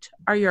 what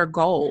are your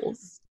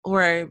goals?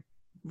 Or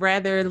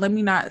rather, let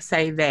me not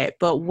say that,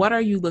 but what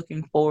are you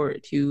looking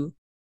forward to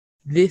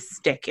this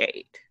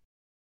decade?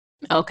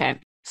 Okay.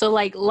 So,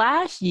 like,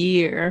 last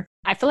year,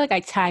 I feel like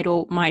I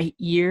titled my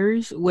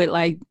years with,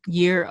 like,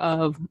 year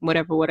of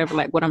whatever,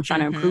 like, what I'm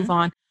trying to improve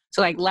on.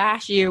 So, like,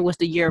 last year was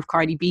the year of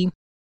Cardi B.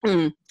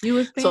 You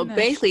was so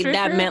basically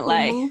that meant,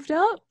 like, moved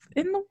up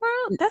in the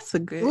world. That's a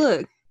good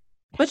look.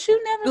 But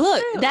you never Look,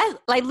 stripped. that's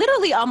like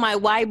literally on my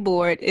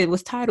whiteboard. It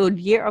was titled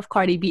 "Year of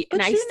Cardi B," and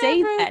But I you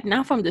say never- that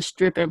not from the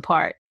stripping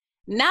part,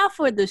 not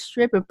for the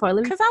stripping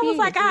part. Because I was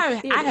like,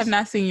 I have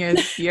not seen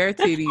your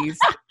titties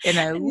in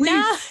at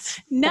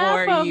least not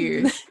 4 from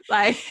years.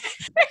 Like,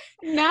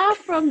 not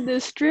from the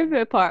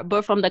stripping part,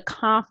 but from the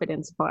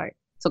confidence part.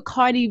 So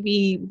Cardi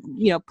B,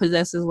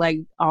 possesses like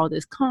all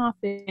this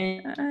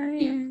confidence.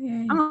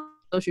 On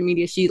social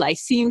media, she like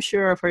seems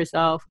sure of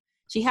herself.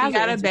 She has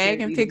got a bag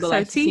and fixed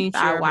her teeth.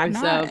 Why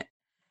not?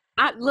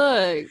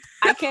 I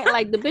can't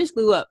like the bitch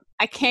blew up.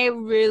 I can't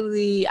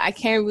really,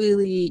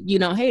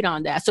 hate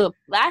on that. So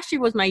last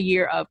year was my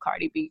year of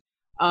Cardi B.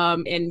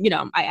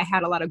 And I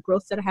had a lot of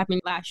growth that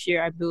happened last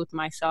year. I built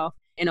myself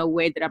in a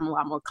way that I'm a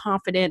lot more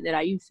confident than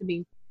I used to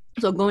be.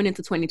 So going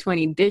into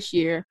 2020 this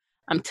year,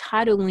 I'm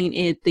titling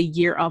it the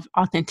year of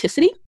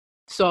authenticity.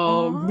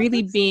 So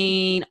really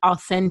being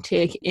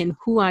authentic in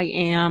who I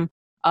am,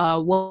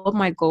 what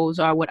my goals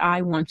are, what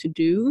I want to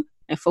do,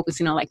 and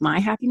focusing on like my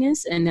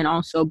happiness, and then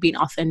also being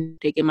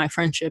authentic in my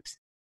friendships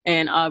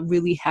and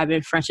really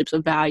having friendships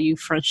of value,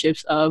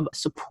 friendships of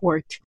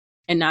support,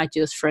 and not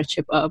just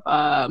friendship of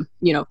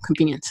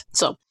convenience.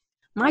 So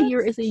my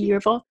year is a year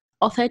of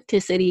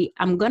authenticity.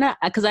 I'm gonna,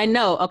 because I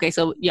know, okay,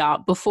 so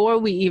y'all, before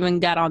we even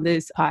got on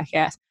this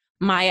podcast,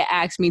 Maya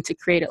asked me to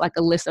create like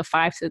a list of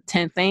 5 to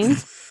 10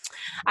 things.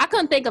 I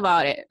couldn't think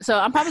about it, so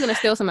I'm probably gonna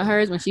steal some of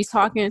hers when she's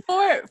talking.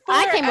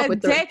 I came up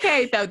with 3.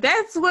 Decade though.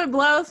 That's what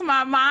blows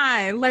my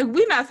mind. Like,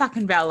 we're not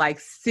talking about like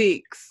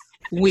 6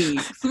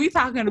 weeks. We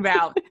talking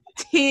about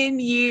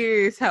 10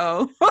 years,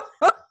 ho.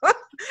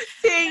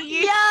 10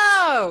 years.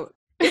 Yo,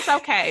 it's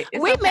okay.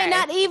 We may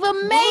not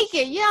even make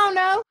it. You don't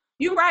know.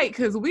 You're right,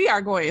 because we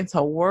are going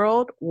into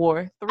World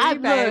War III,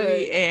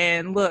 baby.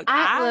 And look,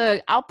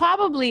 I'll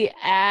probably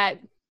add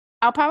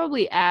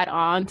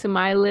on to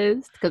my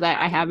list because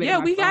I have it. Yeah,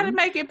 we got to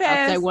make it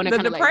past the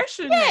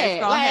depression that's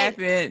gonna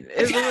happen.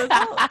 As a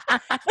result.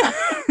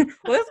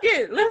 Let's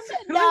get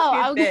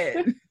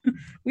that.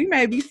 We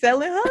may be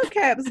selling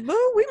hubcaps,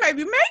 boo. We may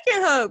be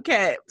making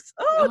hubcaps.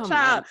 Oh,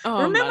 child.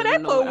 Remember they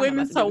put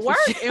women to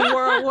work in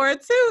World War II.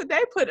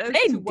 They put us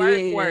to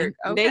work.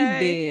 Okay? They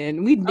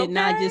did. We did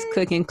not just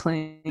cook and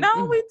clean.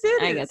 No, we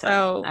didn't.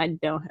 So I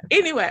don't have.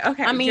 Anyway,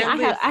 okay. I mean,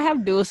 I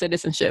have dual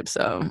citizenship,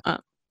 so.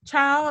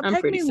 Child,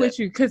 take me with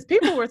you, because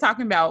people were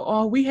talking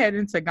about, we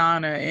heading to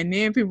Ghana, and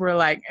then people were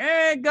like,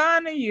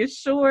 Ghana, you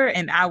sure?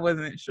 And I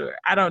wasn't sure.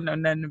 I don't know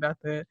nothing about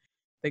the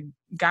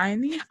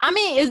Guyanese. I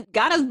mean,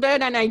 Ghana's better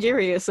than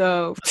Nigeria,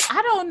 so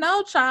I don't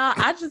know, child.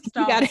 I just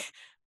don't.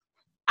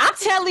 I'm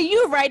telling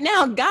you right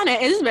now, Ghana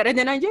is better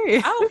than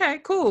Nigeria. Okay,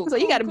 cool. So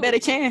you got a better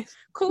chance.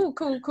 Cool.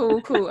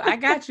 I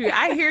got you.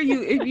 I hear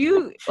you. If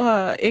you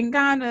in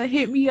Ghana,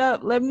 hit me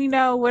up. Let me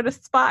know where the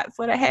spots,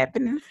 where the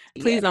happenings.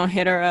 Please don't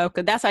hit her up,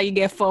 because that's how you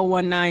get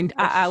 419.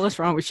 What's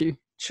wrong with you?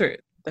 True.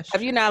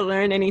 Have you not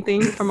learned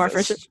anything from our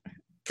friendship?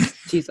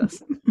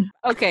 Jesus.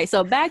 Okay,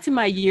 so back to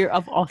my year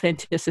of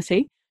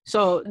authenticity.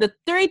 So the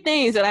 3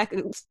 things that I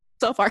could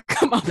so far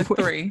come up with.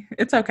 3.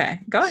 It's okay.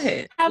 Go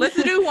ahead.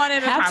 Let's do one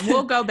at a time.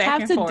 We'll go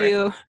back and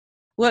forth.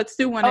 Let's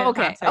do one at a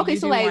time. So you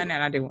do like, one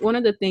and I do one. One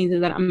of the things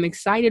is that I'm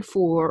excited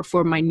for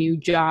my new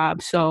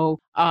job. So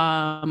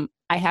I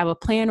have a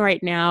plan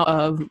right now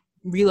of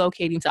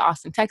relocating to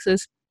Austin,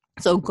 Texas.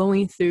 So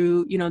going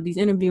through, these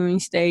interviewing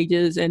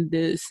stages and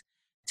this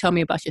tell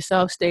me about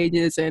yourself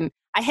stages. And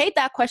I hate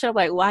that question of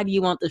like, why do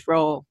you want this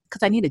role?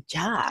 Because I need a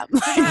job.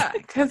 Yeah,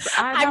 because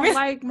I don't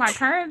like my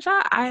current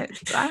job.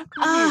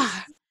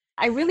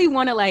 I really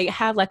want to like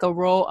have like a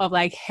role of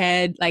like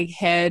head, I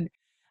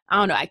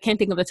don't know, I can't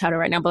think of the title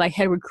right now, but like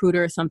head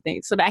recruiter or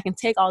something, so that I can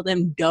take all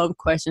them dumb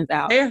questions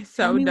out. They're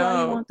so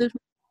dumb.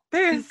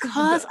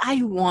 Because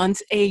I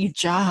want a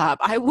job.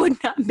 I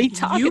would not be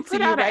talking to you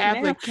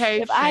right now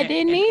if I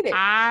didn't need it.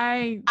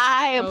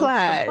 I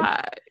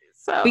applied.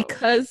 So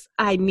because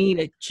I need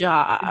a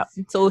job.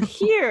 So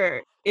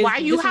here is why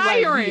you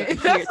hiring?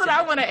 That's what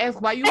I want to ask.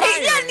 Why you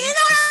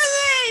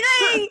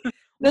hiring?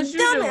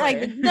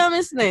 The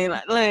dumbest thing.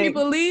 Like you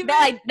believe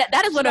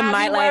that is one of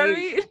my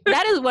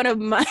that is one of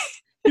my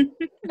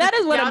that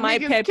is one of my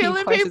pet peeve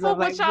killing questions. People,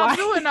 what y'all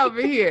doing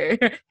over here?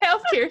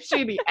 Healthcare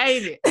shitty,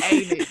 ain't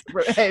it?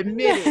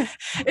 Admit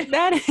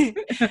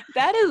it.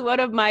 That is one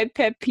of my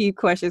pet peeve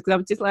questions, because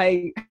I'm just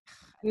like,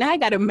 now I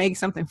got to make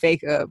something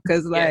fake up,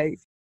 because like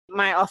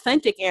my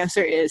authentic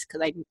answer is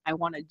because I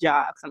want a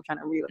job, because I'm trying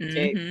to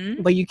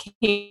relocate. But you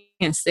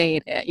can't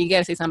say that. You got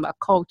to say something about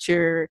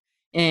culture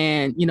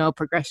and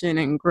progression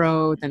and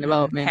growth and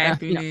development,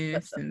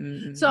 happiness.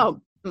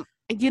 So.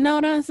 You know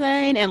what I'm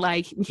saying? And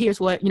like,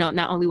 here's what,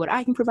 not only what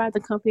I can provide the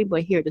company,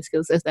 but here are the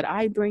skill sets that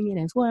I bring in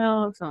as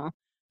well. So,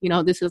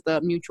 this is the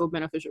mutual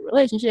beneficial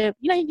relationship.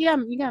 You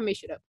gotta make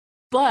shit up.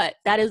 But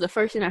that is the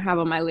first thing I have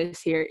on my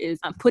list here is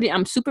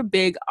I'm super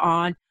big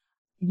on,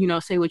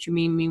 say what you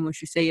mean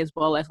what you say, as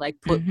well as like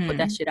put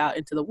that shit out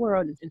into the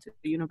world, into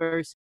the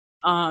universe.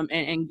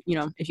 And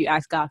if you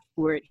ask God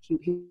for it, he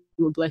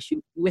will bless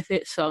you with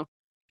it. So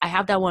I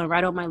have that one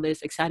right on my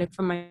list. Excited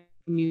for my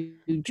new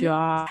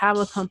job. I have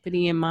a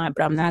company in mind,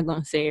 but I'm not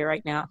going to say it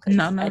right now because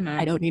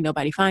I don't need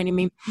nobody finding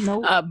me.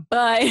 Nope.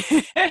 But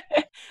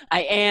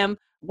I am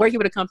working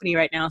with a company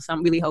right now, so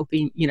I'm really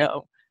hoping,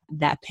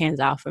 that pans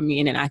out for me,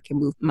 and then I can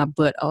move my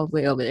butt all the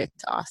way over there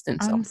to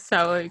Austin. So I'm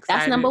so excited.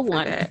 That's number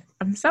one.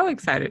 I'm so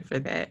excited for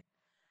that.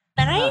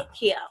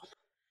 Thank you.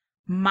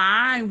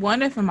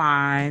 One of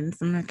mine,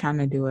 I'm gonna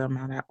kind of do them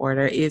out of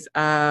order, is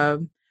I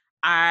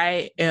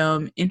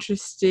am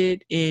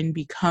interested in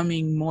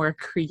becoming more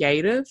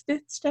creative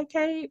this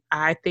decade.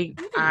 I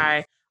think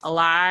a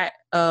lot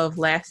of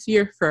last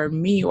year for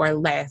me, or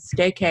last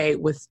decade,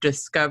 was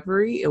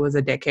discovery. It was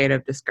a decade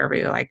of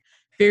discovery, like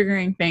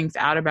figuring things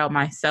out about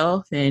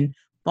myself and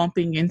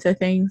bumping into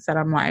things that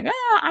I'm like,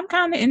 I'm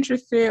kind of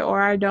interested,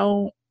 or I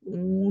don't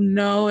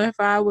know if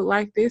I would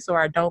like this,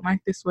 or I don't like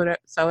this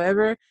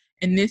whatsoever.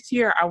 And this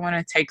year, I want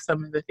to take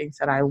some of the things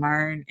that I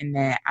learned and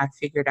that I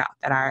figured out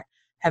that I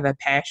have a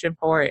passion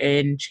for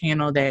and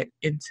channel that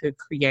into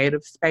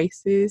creative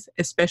spaces.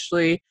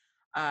 Especially,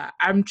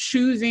 I'm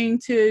choosing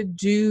to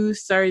do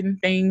certain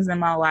things in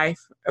my life,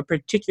 a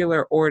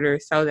particular order,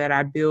 so that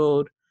I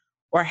build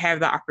or have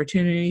the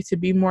opportunity to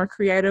be more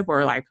creative,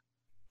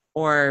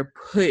 or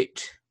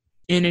put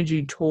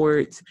energy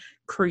towards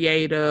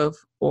creative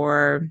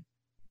or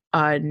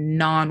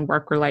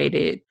non-work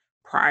related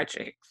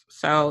projects.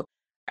 So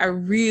I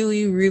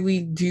really,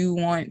 really do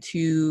want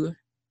to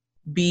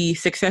be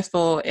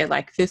successful at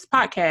like this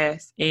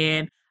podcast,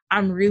 and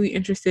I'm really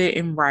interested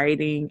in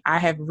writing. I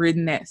have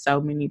written that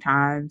so many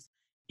times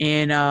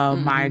in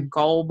my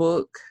goal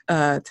book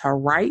to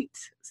write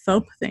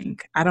something.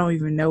 I don't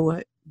even know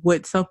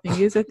what something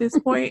is at this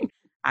point.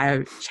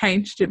 I've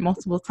changed it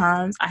multiple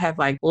times. I have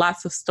like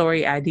lots of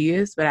story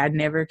ideas, but I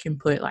never can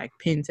put like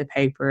pen to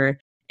paper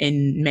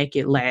and make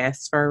it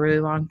last for a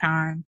really long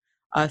time.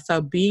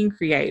 So being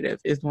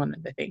creative is one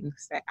of the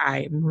things that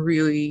I'm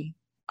really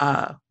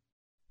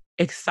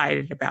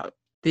excited about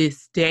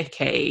this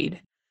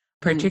decade,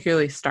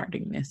 particularly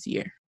starting this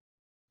year.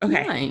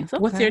 Okay. Nice.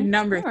 What's your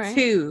number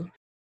two?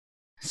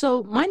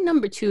 So my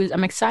number two is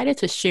I'm excited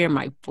to share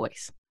my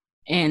voice.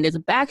 And there's a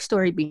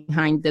backstory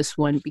behind this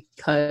one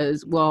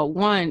because, well,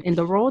 one, in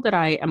the role that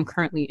I am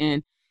currently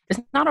in, it's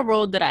not a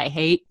role that I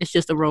hate. It's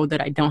just a role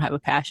that I don't have a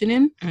passion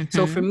in.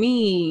 So for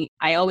me,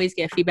 I always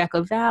get feedback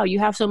of, Val, you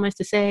have so much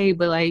to say,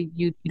 but like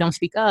you don't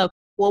speak up.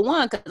 Well,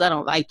 one, because I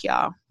don't like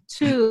y'all.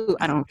 Two,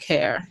 I don't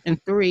care.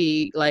 And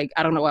three, like,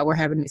 I don't know why we're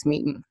having this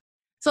meeting.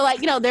 So like,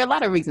 there are a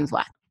lot of reasons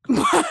why.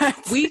 But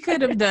we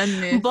could have done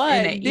this in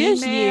an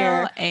this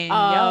year and your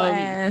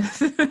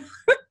ass.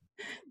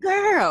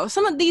 Girl,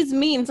 some of these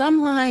memes,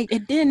 I'm like,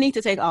 it didn't need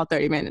to take all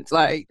 30 minutes.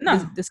 Like,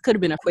 no. This could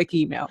have been a quick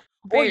email.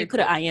 Or you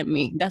could have IM'd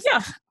me. That's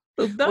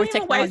We're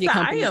technology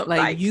company.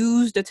 Like,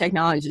 use the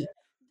technology.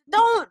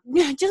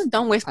 Just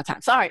don't waste my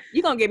time. Sorry,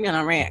 you're going to get me on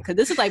a rant. Because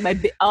this is like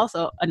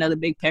also another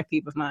big pet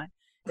peeve of mine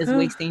is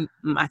wasting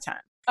my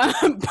time.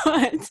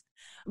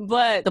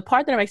 But the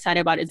part that I'm excited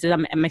about is that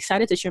I'm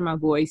excited to share my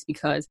voice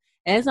because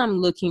as I'm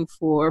looking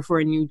for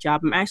a new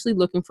job, I'm actually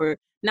looking for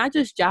not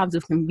just jobs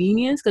of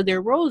convenience, because there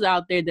are roles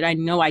out there that I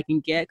know I can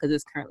get because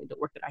it's currently the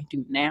work that I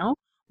do now.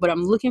 But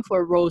I'm looking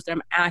for roles that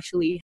I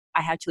actually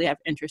have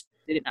interest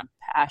in and I'm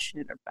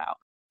passionate about.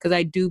 Because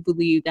I do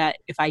believe that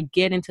if I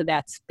get into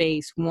that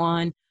space,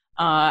 one,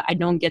 I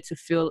don't get to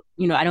feel,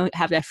 I don't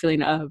have that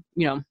feeling of,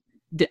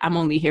 I'm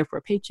only here for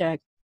a paycheck.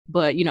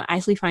 But,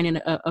 actually finding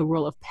a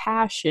role of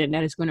passion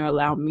that is going to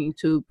allow me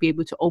to be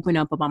able to open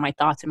up about my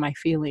thoughts and my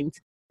feelings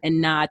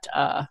and not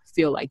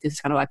feel like this is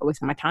kind of like a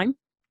waste of my time.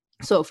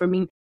 So for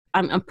me,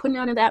 I'm putting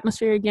out in the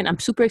atmosphere again. I'm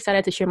super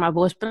excited to share my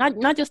voice, but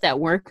not just at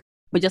work,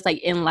 but just like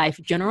in life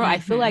in general. I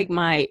feel like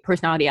my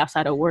personality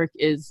outside of work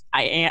is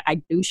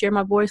I do share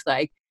my voice.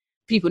 Like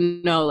people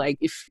know, like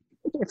if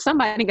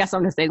somebody got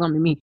something to say, it's gonna be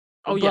me.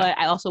 But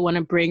I also want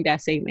to bring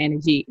that same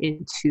energy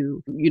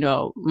into,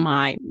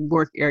 my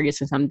work area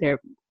since I'm there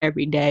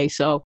every day.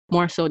 So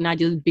more so not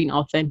just being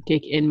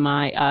authentic in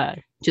my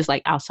just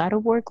like outside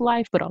of work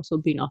life, but also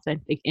being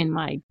authentic in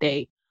my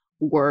day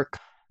work,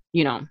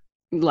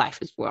 life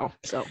as well.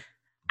 So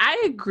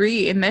I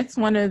agree. And that's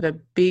one of the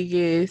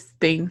biggest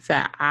things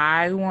that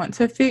I want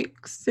to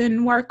fix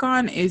and work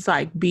on is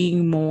like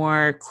being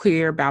more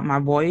clear about my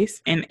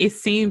voice. And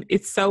it's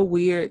so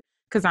weird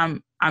because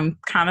I'm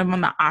kind of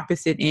on the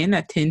opposite end.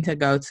 I tend to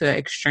go to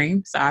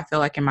extremes. So I feel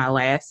like in my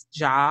last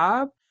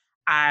job,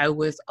 I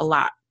was a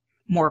lot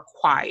more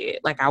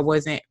quiet. Like I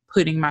wasn't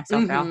putting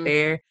myself out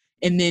there.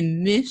 And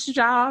then this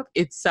job,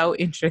 it's so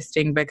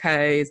interesting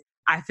because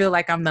I feel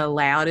like I'm the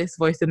loudest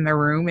voice in the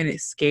room and it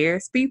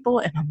scares people.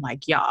 And I'm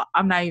like, y'all,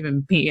 I'm not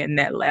even being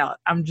that loud.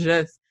 I'm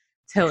just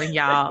telling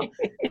y'all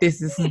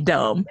this is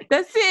dumb.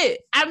 That's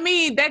it. I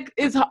mean,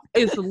 it's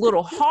a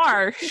little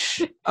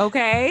harsh.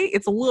 Okay.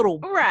 It's a little,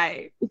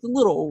 right. It's a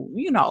little,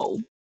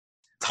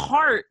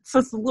 tart. So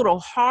it's a little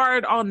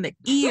hard on the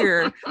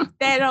ear.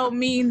 That don't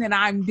mean that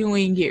I'm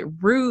doing it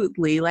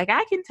rudely. Like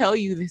I can tell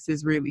you this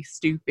is really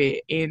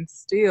stupid and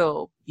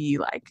still be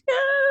like,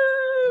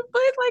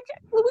 but like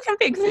we can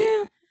fix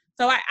it.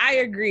 So I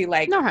agree.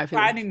 Like No hard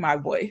feelings. finding my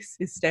voice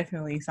is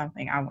definitely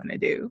something I want to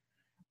do.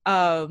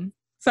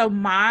 So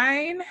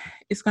mine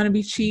is going to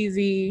be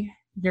cheesy.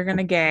 You're going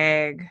to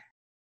gag.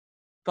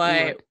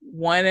 But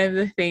one of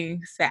the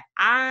things that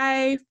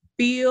I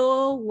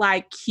feel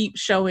like keep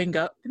showing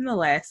up in the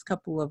last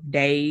couple of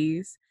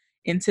days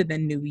into the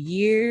new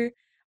year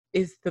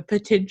is the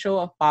potential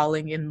of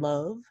falling in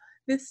love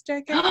this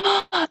decade.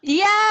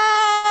 Yeah.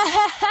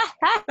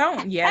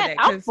 Don't that.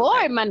 I'm for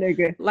it, my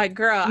nigga. Like,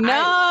 girl. No,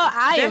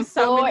 I am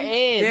for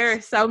it. There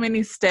are so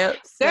many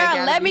steps.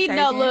 Girl, let me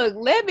know. Look,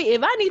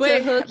 if I need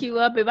to hook you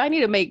up, if I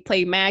need to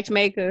play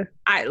matchmaker.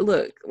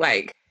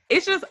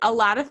 It's just a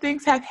lot of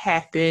things have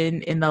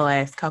happened in the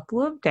last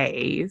couple of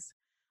days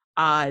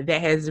that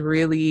has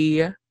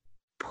really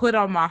put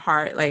on my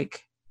heart,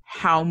 like,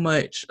 how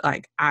much,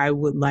 like, I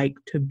would like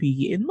to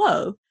be in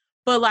love.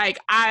 But, like,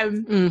 I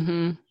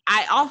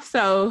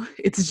also,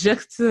 it's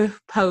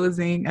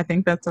juxtaposing, I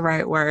think that's the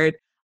right word,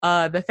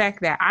 the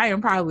fact that I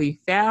am probably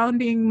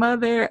founding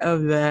mother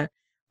of the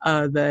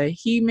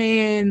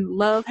He-Man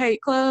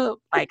Love-Hate Club.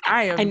 Like,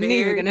 I am I knew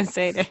you were going to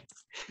say that.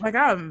 Like,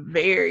 I'm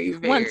very,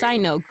 very... Once I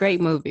Know,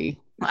 great movie.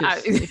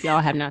 If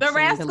y'all have not seen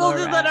Rascals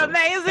is an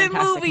amazing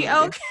movie.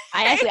 Okay.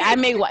 I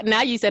may watch.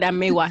 Now you said I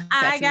may watch.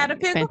 I got a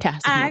pickle.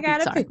 Fantastic. I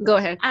got a pickle. Go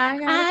ahead.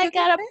 I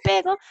got a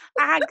pickle.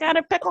 I got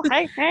a pickle.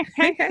 Hey.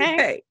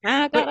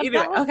 I got a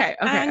pickle. Okay.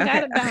 I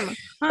got a diamond.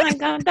 I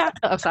got a diamond.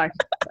 Oh, sorry.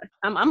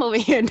 I'm over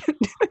here.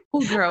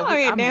 Oh, girl.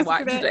 I'm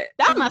watching that.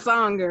 That's my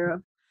song,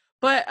 girl.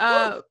 But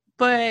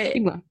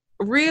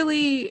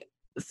really.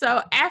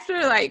 So after,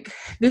 like,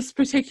 this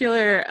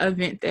particular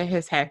event that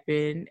has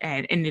happened,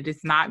 and it is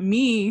not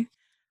me,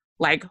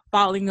 like,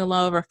 falling in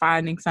love or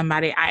finding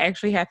somebody, I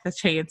actually had the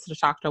chance to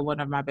talk to one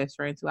of my best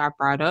friends who I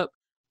brought up,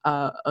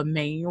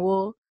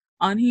 Emmanuel,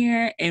 on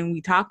here, and we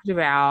talked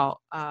about,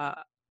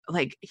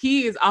 like,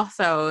 he is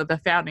also the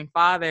founding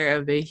father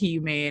of the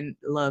He-Man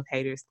Love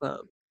Haters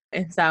Club.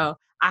 And so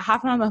I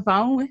hopped on the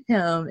phone with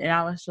him, and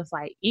I was just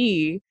like,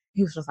 he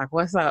was just like,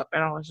 what's up?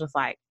 And I was just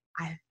like,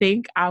 I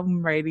think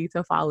I'm ready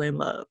to fall in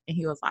love. And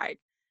he was like,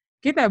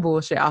 get that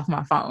bullshit off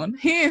my phone.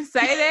 He didn't say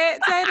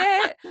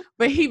that,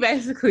 but he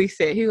basically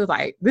said, he was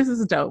like, this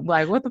is dope.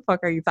 Like, what the fuck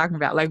are you talking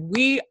about? Like,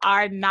 we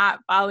are not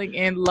falling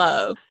in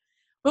love.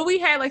 But we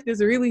had, like, this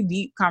really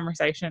deep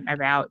conversation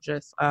about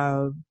just,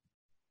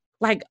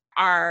 like,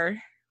 our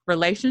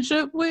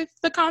relationship with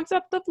the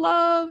concept of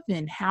love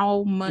and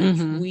how much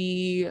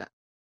we,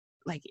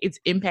 like, it's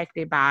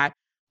impacted by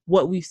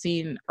what we've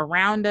seen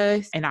around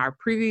us and our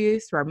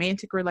previous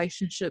romantic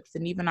relationships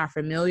and even our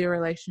familiar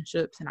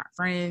relationships and our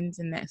friends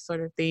and that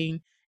sort of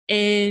thing.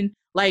 And,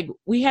 like,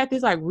 we had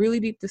this, like, really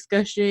deep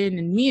discussion,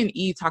 and me and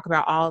E talk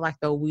about all, like,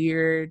 the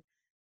weird,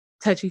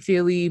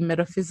 touchy-feely,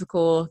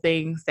 metaphysical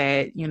things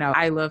that, you know,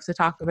 I love to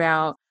talk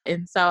about.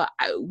 And so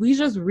we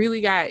just really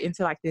got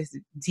into, like, this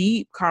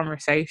deep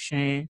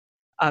conversation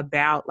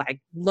about, like,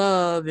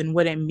 love and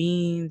what it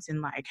means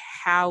and, like,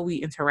 how we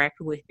interact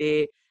with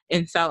it.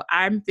 And so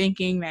I'm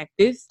thinking that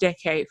this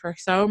decade, for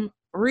some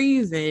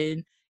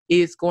reason,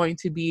 is going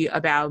to be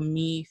about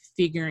me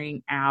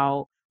figuring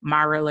out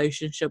my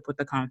relationship with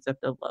the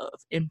concept of love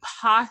and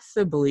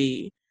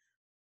possibly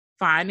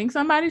finding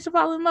somebody to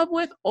fall in love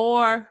with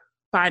or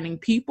finding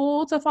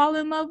people to fall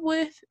in love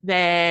with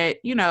that,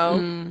 you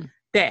know,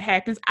 that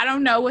happens. I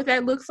don't know what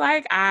that looks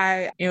like.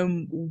 I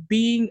am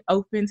being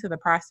open to the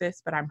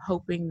process, but I'm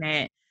hoping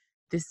that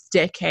this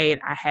decade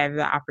I have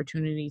the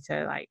opportunity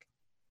to, like,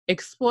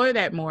 explore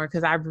that more,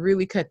 because I've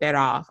really cut that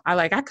off. I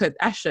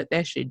shut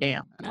that shit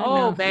down.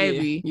 Oh,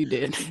 baby. Yeah, you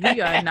did. We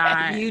are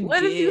not.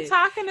 What are you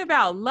talking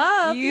about?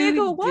 Love,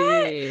 nigga, what?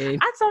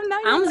 I don't know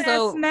your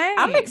last name.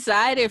 I'm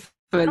excited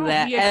for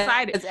that. Be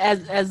excited.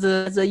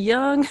 As a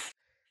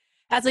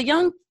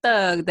young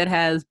thug that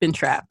has been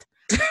trapped.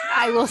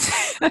 I will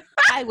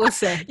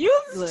say.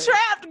 You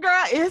trapped,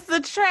 girl. It's a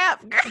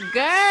trap,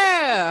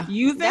 girl.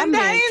 You's in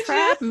danger.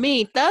 Trap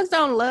me. Thugs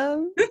don't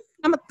love.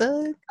 I'm a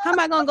thug. How am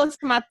I gonna go to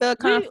my thug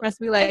conference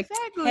and be like,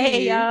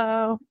 hey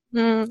y'all,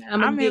 I'm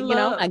a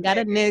nigga, I got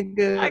a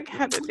nigga. Like,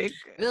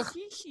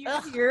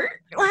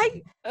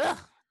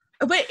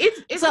 but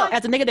it's so, like,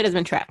 as a nigga that has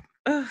been trapped,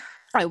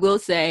 I will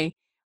say,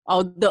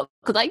 although,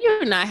 because, like, you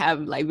and I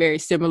have, like, very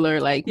similar,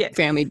 like,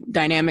 family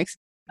dynamics,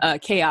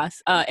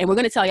 chaos, and we're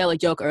gonna tell y'all a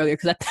joke earlier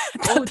because I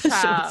thought the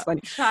show was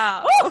funny.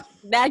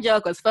 That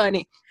joke was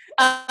funny,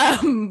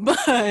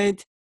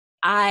 but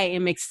I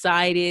am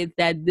excited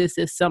that this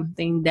is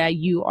something that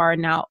you are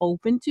now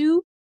open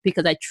to,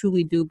 because I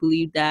truly do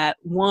believe that,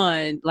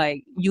 one,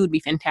 like, you would be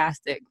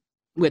fantastic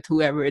with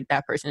whoever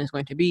that person is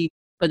going to be,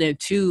 but then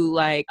two,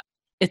 like,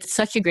 it's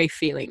such a great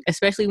feeling,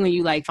 especially when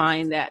you, like,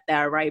 find that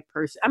right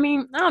person. I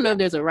mean, I don't know if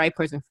there's a right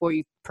person for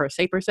you per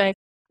se,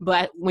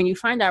 but when you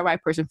find that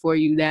right person for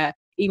you, that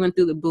even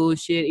through the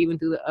bullshit, even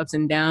through the ups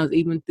and downs,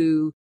 even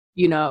through,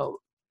 you know,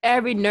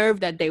 every nerve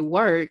that they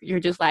work,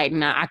 you're just like,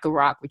 nah, I could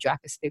rock with you, I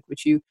could stick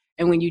with you.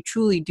 And when you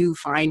truly do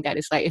find that,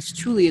 it's like,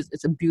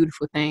 it's a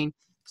beautiful thing.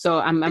 So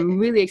I'm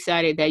really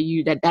excited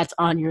that that's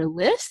on your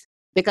list.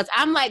 Because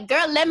I'm like,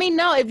 girl, let me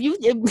know if you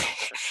if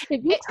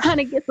you trying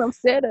to get some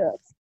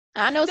setups.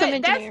 I know some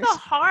engineers. That's the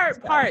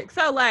hard part.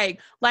 So like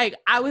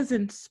I was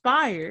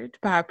inspired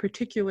by a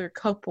particular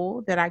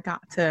couple that I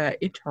got to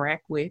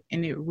interact with,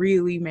 and it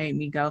really made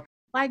me go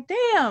like,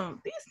 damn,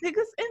 these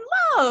niggas in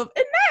love.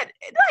 And that,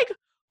 like,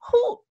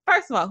 who,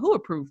 first of all, who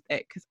approved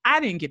that? Because I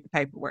didn't get the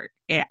paperwork,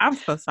 and I'm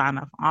supposed to sign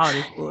off on all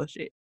this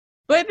bullshit.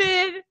 But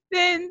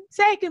then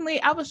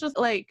secondly, I was just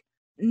like,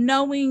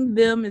 knowing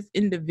them as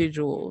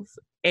individuals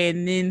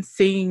and then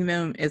seeing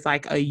them as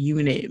like a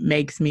unit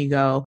makes me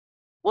go,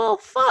 well,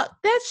 fuck,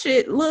 that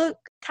shit look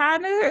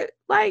kind of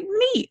like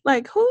neat.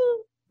 Like,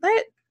 who,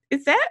 that,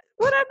 is that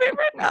what I've been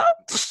reading?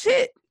 Oh,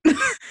 shit.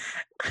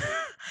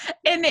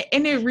 and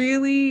it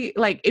really,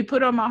 like, it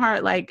put on my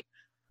heart, like,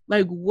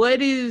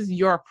 what is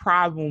your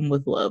problem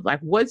with love? Like,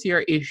 what's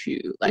your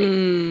issue?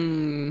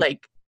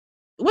 Like,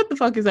 what the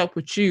fuck is up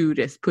with you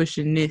that's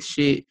pushing this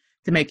shit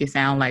to make it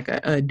sound like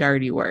a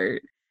dirty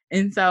word?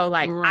 And so,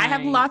 like, I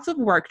have lots of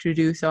work to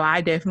do, so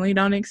I definitely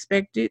don't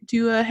expect it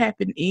to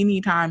happen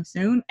anytime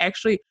soon.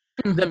 Actually,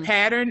 the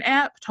Pattern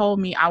app told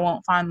me I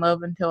won't find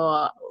love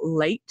until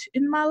late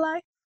in my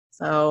life.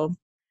 So,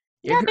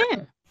 yeah,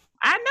 damn.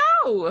 I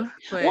know.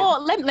 But...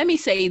 Well, let me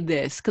say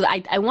this, because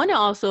I want to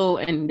also,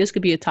 and this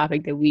could be a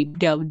topic that we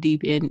delve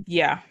deep in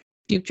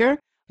future,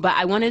 but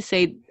I want to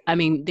say, I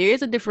mean, there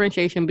is a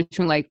differentiation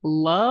between like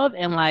love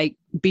and like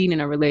being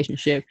in a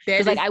relationship.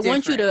 Because like I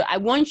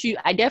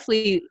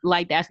definitely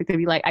like the aspect of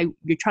you, like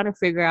you're trying to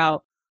figure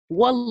out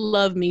what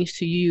love means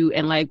to you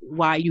and like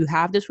why you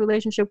have this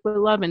relationship with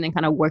love, and then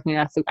kind of working it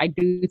out. So I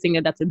do think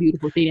that that's a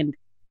beautiful thing, and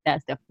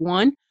that's step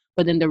one.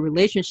 But then the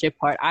relationship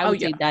part, I would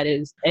say that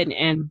is,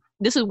 and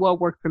this is what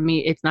worked for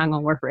me. It's not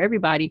going to work for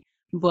everybody,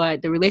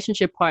 but the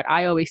relationship part,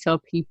 I always tell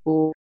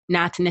people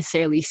not to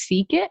necessarily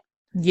seek it.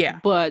 Yeah.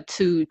 But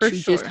to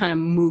just kind of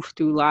move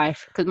through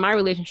life. Because my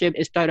relationship,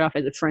 it started off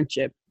as a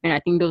friendship. And I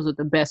think those are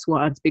the best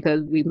ones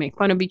because we make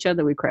fun of each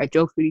other. We crack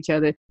jokes with each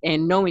other.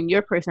 And knowing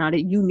your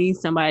personality, you need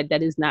somebody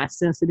that is not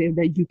sensitive,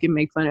 that you can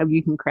make fun of,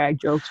 you can crack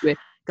jokes with.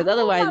 Because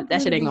otherwise,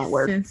 that shit ain't going to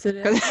work.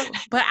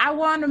 But I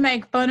want to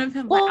make fun of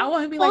him. Like, I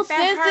want to be like,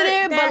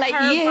 that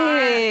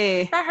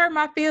hurt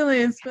my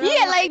feelings. But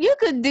yeah, like, you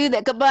could do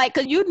that.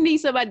 Because you need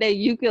somebody that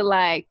you could,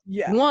 like,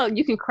 one,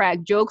 you can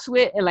crack jokes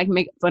with and, like,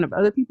 make fun of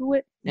other people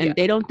with. And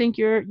they don't think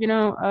you're,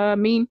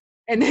 mean.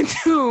 And then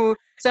two,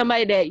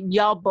 somebody that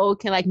y'all both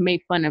can, like,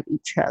 make fun of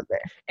each other.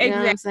 You know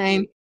what I'm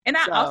saying? And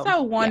I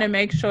also want to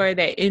make sure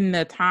that in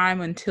the time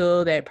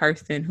until that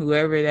person,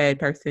 whoever that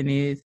person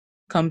is,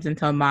 comes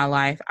into my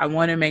life, I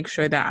want to make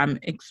sure that I'm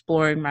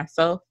exploring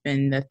myself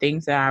and the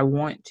things that I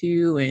want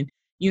to. And,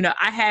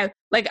 I have,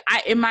 like,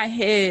 in my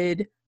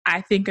head, I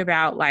think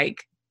about,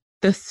 like,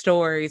 the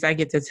stories I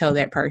get to tell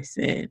that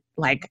person,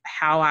 like,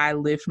 how I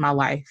lived my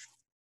life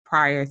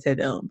prior to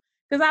them.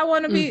 Because I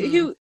want to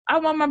be, I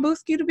want my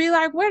booski to be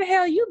like, where the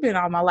hell you been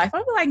all my life?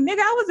 I'll be like, nigga,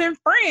 I was in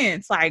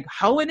France, like,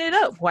 hoeing it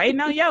up, waiting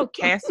on your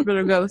Casper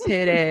the Ghost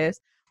head ass.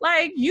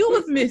 Like, you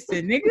was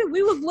missing, nigga.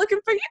 We was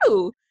looking for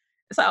you.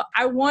 So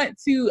I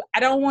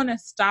don't want to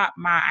stop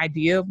my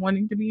idea of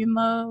wanting to be in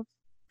love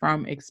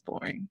from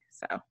exploring.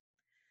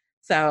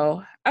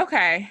 So,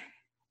 okay.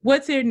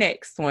 What's your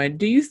next one?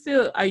 Do you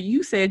still,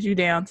 you said you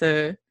down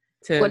to.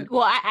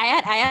 Well,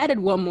 I added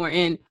one more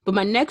in, but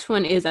my next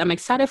one is I'm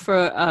excited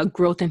for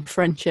growth in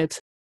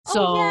friendships.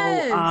 So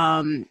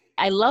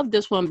I love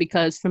this one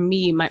because for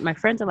me, my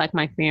friends are like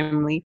my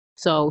family.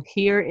 So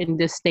here in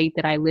this state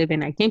that I live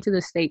in, I came to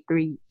this state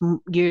 3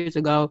 years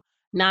ago,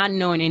 not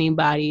knowing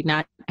anybody,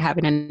 not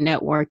having a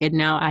network. And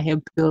now I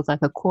have built like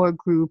a core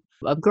group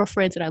of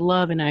girlfriends that I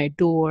love and I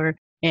adore.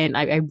 And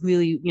I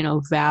really,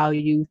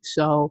 value.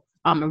 So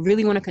I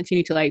really want to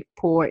continue to like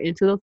pour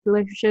into those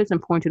relationships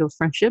and pour into those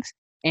friendships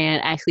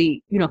and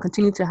actually,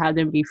 continue to have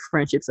them be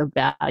friendships of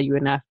value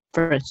and not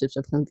friendships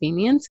of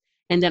convenience.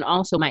 And then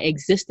also my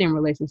existing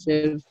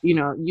relationships,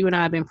 you and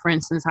I have been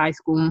friends since high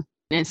school,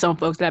 and some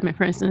folks that I've been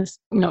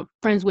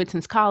friends with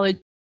since college,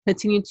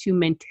 continue to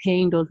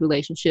maintain those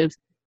relationships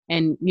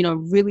and,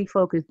 really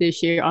focus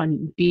this year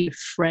on being a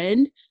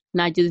friend,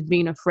 not just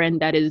being a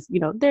friend that is,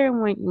 there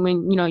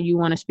when you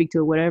want to speak to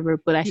or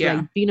whatever, but actually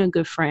like being a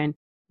good friend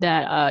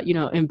that,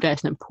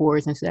 invests and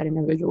pours into that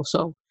individual.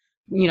 So,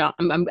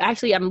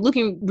 I'm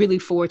looking really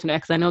forward to that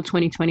because I know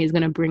 2020 is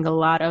going to bring a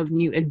lot of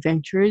new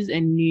adventures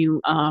and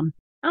new,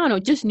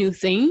 just new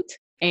things.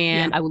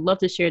 And I would love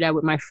to share that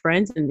with my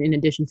friends. And in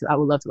addition to, I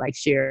would love to like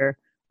share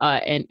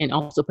and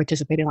also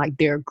participate in like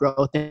their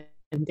growth and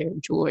their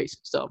joys.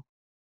 So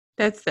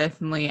I'm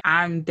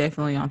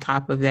definitely on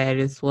top of that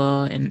as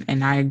well.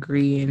 And I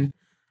agree. And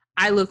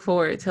I look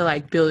forward to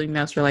like building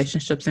those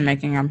relationships and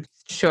I'm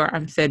sure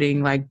I'm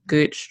setting like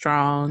good,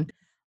 strong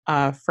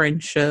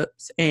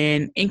friendships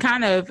and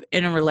kind of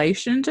in a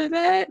relation to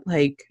that,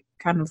 like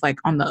kind of like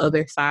on the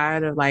other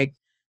side of like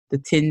the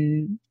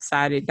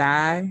 10-sided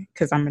die,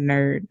 because I'm a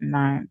nerd and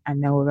I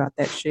know about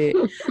that shit.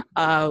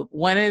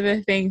 One of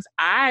the things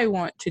I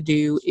want to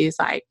do is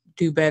like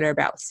do better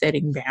about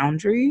setting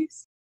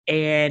boundaries.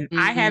 And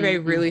I have a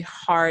really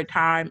hard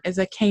time as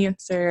a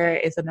Cancer,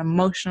 as an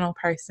emotional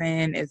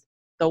person, as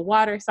the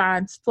water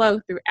signs flow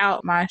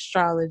throughout my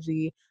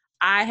astrology.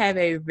 I have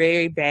a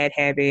very bad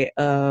habit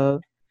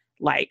of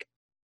like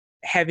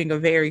having a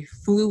very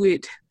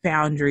fluid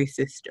boundary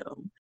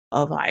system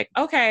of like,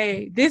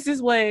 okay, this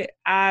is what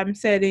I'm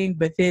setting,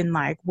 but then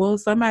like, well,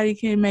 somebody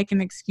can make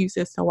an excuse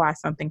as to why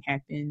something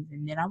happens.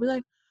 And then I'll be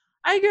like,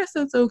 I guess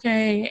that's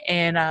okay.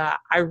 And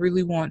I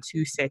really want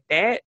to set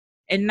that.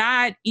 And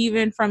not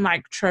even from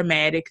like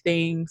traumatic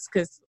things,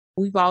 because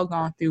we've all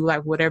gone through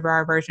like whatever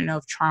our version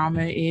of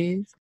trauma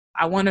is.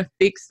 I want to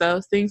fix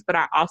those things, but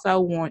I also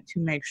want to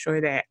make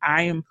sure that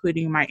I am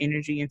putting my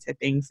energy into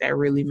things that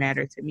really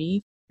matter to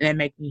me and that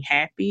make me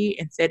happy.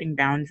 And setting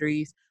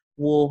boundaries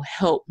will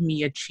help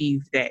me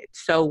achieve that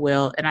so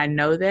well. And I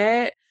know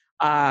that,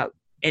 and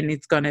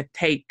it's going to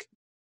take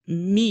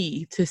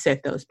me to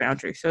set those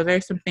boundaries. So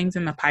there's some things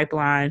in the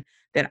pipeline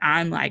that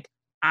I'm like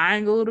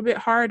eyeing a little bit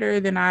harder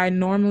than I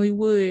normally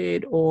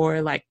would,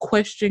 or like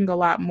questioning a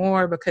lot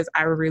more because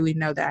I really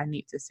know that I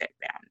need to set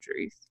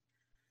boundaries.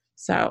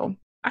 So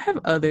I have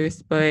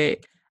others, but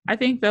I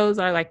think those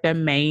are like the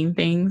main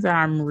things that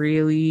I'm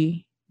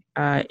really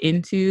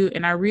into.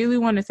 And I really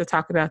wanted to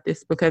talk about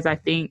this because I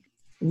think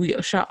we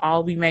should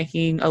all be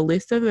making a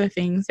list of the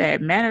things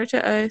that matter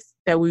to us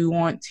that we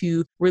want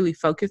to really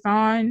focus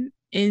on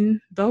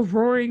in the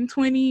roaring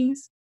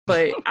 20s.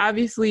 But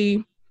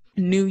obviously,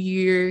 New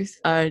Year's,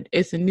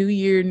 it's a new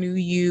year, new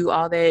you,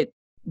 all that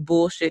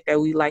bullshit that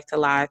we like to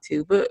lie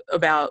to but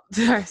about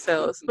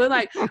ourselves. But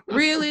like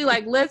really,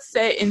 like, let's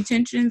set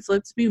intentions,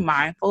 let's be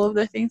mindful of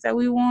the things that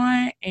we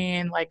want,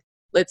 and like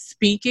let's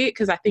speak it,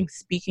 because I think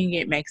speaking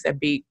it makes a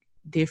big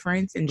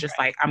difference. And just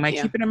like, I'm gonna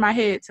keep it in my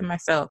head to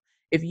myself.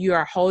 If you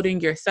are holding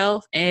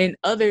yourself and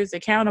others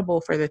accountable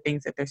for the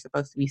things that they're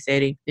supposed to be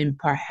setting, then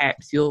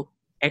perhaps you'll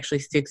actually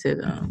stick to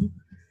them.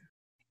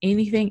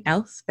 Anything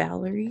else,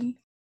 Valerie?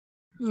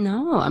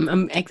 No,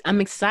 I'm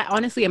excited.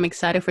 Honestly, I'm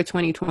excited for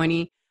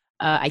 2020.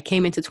 I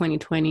came into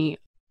 2020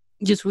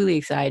 just really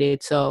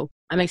excited. So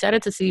I'm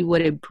excited to see what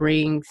it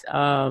brings.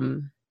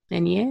 And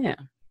yeah.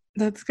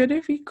 That's going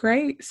to be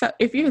great. So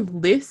if you're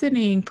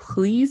listening,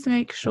 please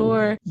make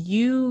sure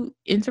you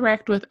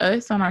interact with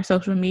us on our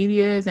social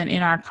medias and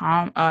in our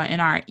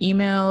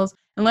emails,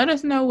 and let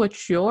us know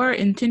what your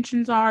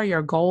intentions are,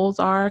 your goals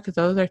are, because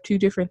those are two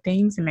different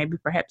things. And maybe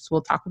perhaps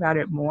we'll talk about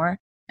it more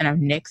in our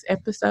next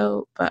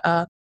episode.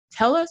 But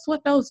tell us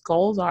what those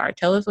goals are.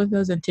 Tell us what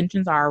those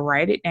intentions are.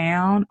 Write it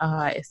down.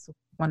 It's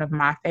one of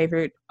my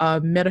favorite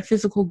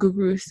metaphysical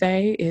gurus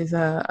say is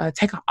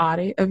take an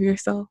audit of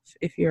yourself.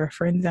 If you're a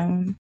friend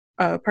zone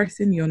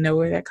person, you'll know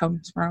where that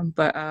comes from.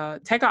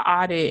 But take an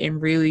audit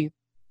and really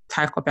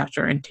talk about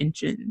your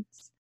intentions.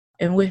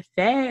 And with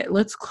that,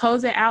 let's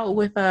close it out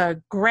with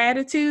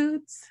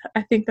gratitudes.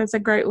 I think that's a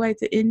great way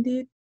to end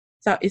it.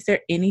 So is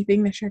there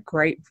anything that you're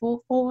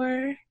grateful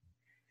for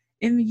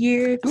in the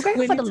year 2020? I'm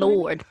grateful for the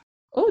Lord.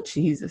 Oh,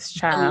 Jesus,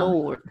 child. The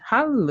Lord.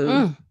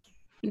 Hallelujah.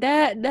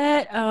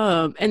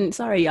 And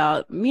sorry,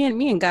 y'all, me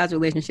and God's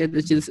relationship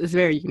is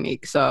very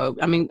unique. So,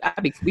 I mean,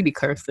 we be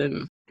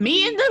cursing.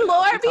 Me and the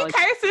Lord be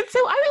cursing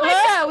too. I be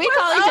like, we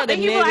call each other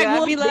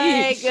nigga.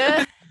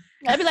 Like,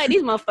 I'd be like,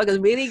 these motherfuckers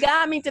really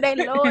got me today,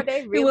 Lord.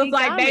 They really it was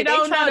like, they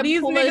don't know.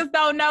 These niggas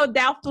don't know.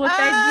 That's what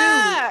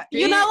they do.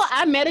 You know what?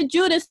 I met a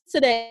Judas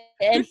today,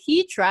 and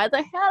he tried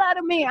the hell out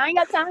of me. I ain't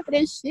got time for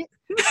this shit.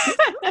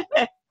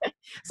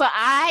 So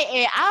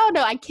I don't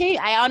know. I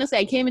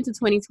came into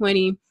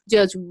 2020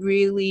 just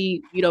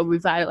really,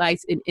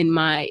 revitalized in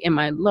my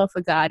love for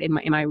God, in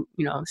my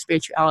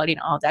spirituality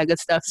and all that good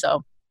stuff.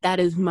 So that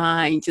is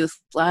mine. Just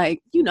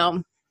like,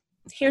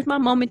 here's my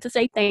moment to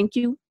say thank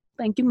you.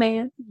 Thank you,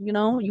 man.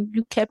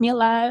 You kept me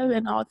alive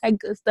and all that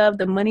good stuff.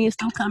 The money is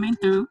still coming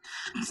through.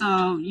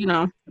 So,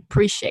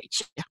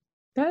 appreciate you.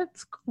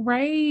 That's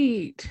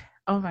great.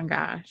 Oh my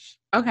gosh.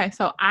 Okay,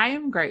 so I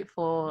am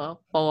grateful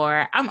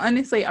for, I'm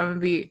going to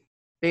be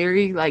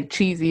very like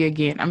cheesy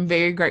again. I'm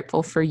very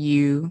grateful for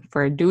you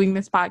for doing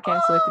this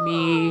podcast with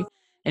me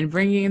and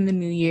bringing in the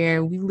new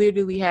year. We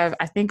literally have,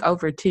 I think,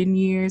 over 10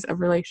 years of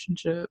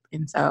relationship.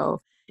 And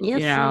so,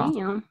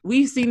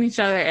 we've seen each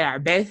other at our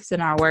best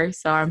and our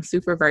worst. So I'm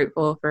super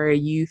grateful for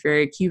you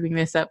for keeping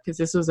this up, because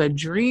this was a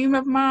dream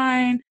of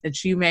mine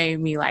that you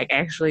made me like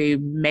actually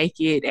make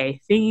it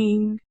a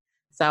thing.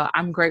 So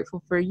I'm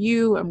grateful for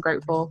you. I'm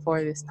grateful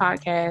for this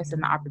podcast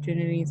and the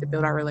opportunity to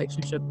build our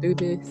relationship through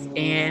this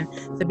and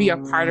to be a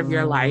part of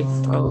your life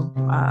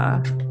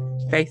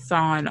based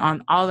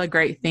on all the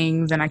great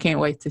things. And I can't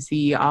wait to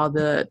see all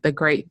the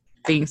great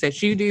things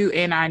that you do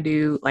and I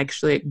do like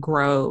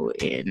grow.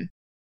 And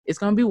it's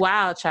going to be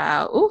wild,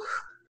 child. Ooh.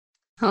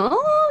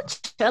 Oh,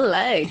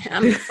 Chile.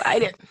 I'm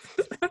excited.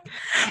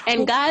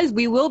 And guys,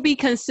 we will be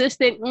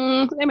consistent.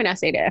 Let me not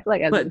say that. I feel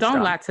like but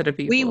don't lie to the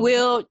people. We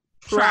will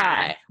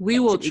try. We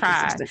will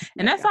try.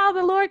 And that's all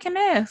the Lord can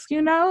ask, a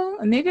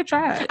nigga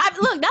try.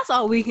 Look, that's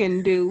all we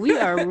can do. We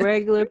are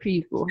regular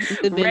people.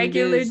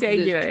 Regular,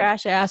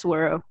 trash ass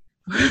world.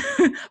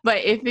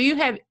 But if you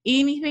have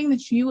anything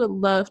that you would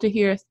love to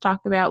hear us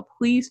talk about,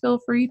 please feel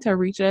free to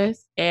reach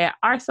us at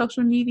our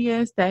social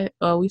medias that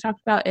we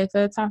talked about at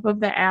the top of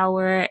the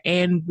hour,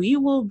 and we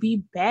will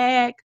be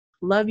back.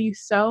 Love you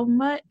so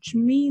much.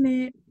 Mean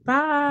it.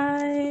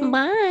 Bye.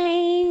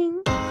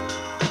 Bye.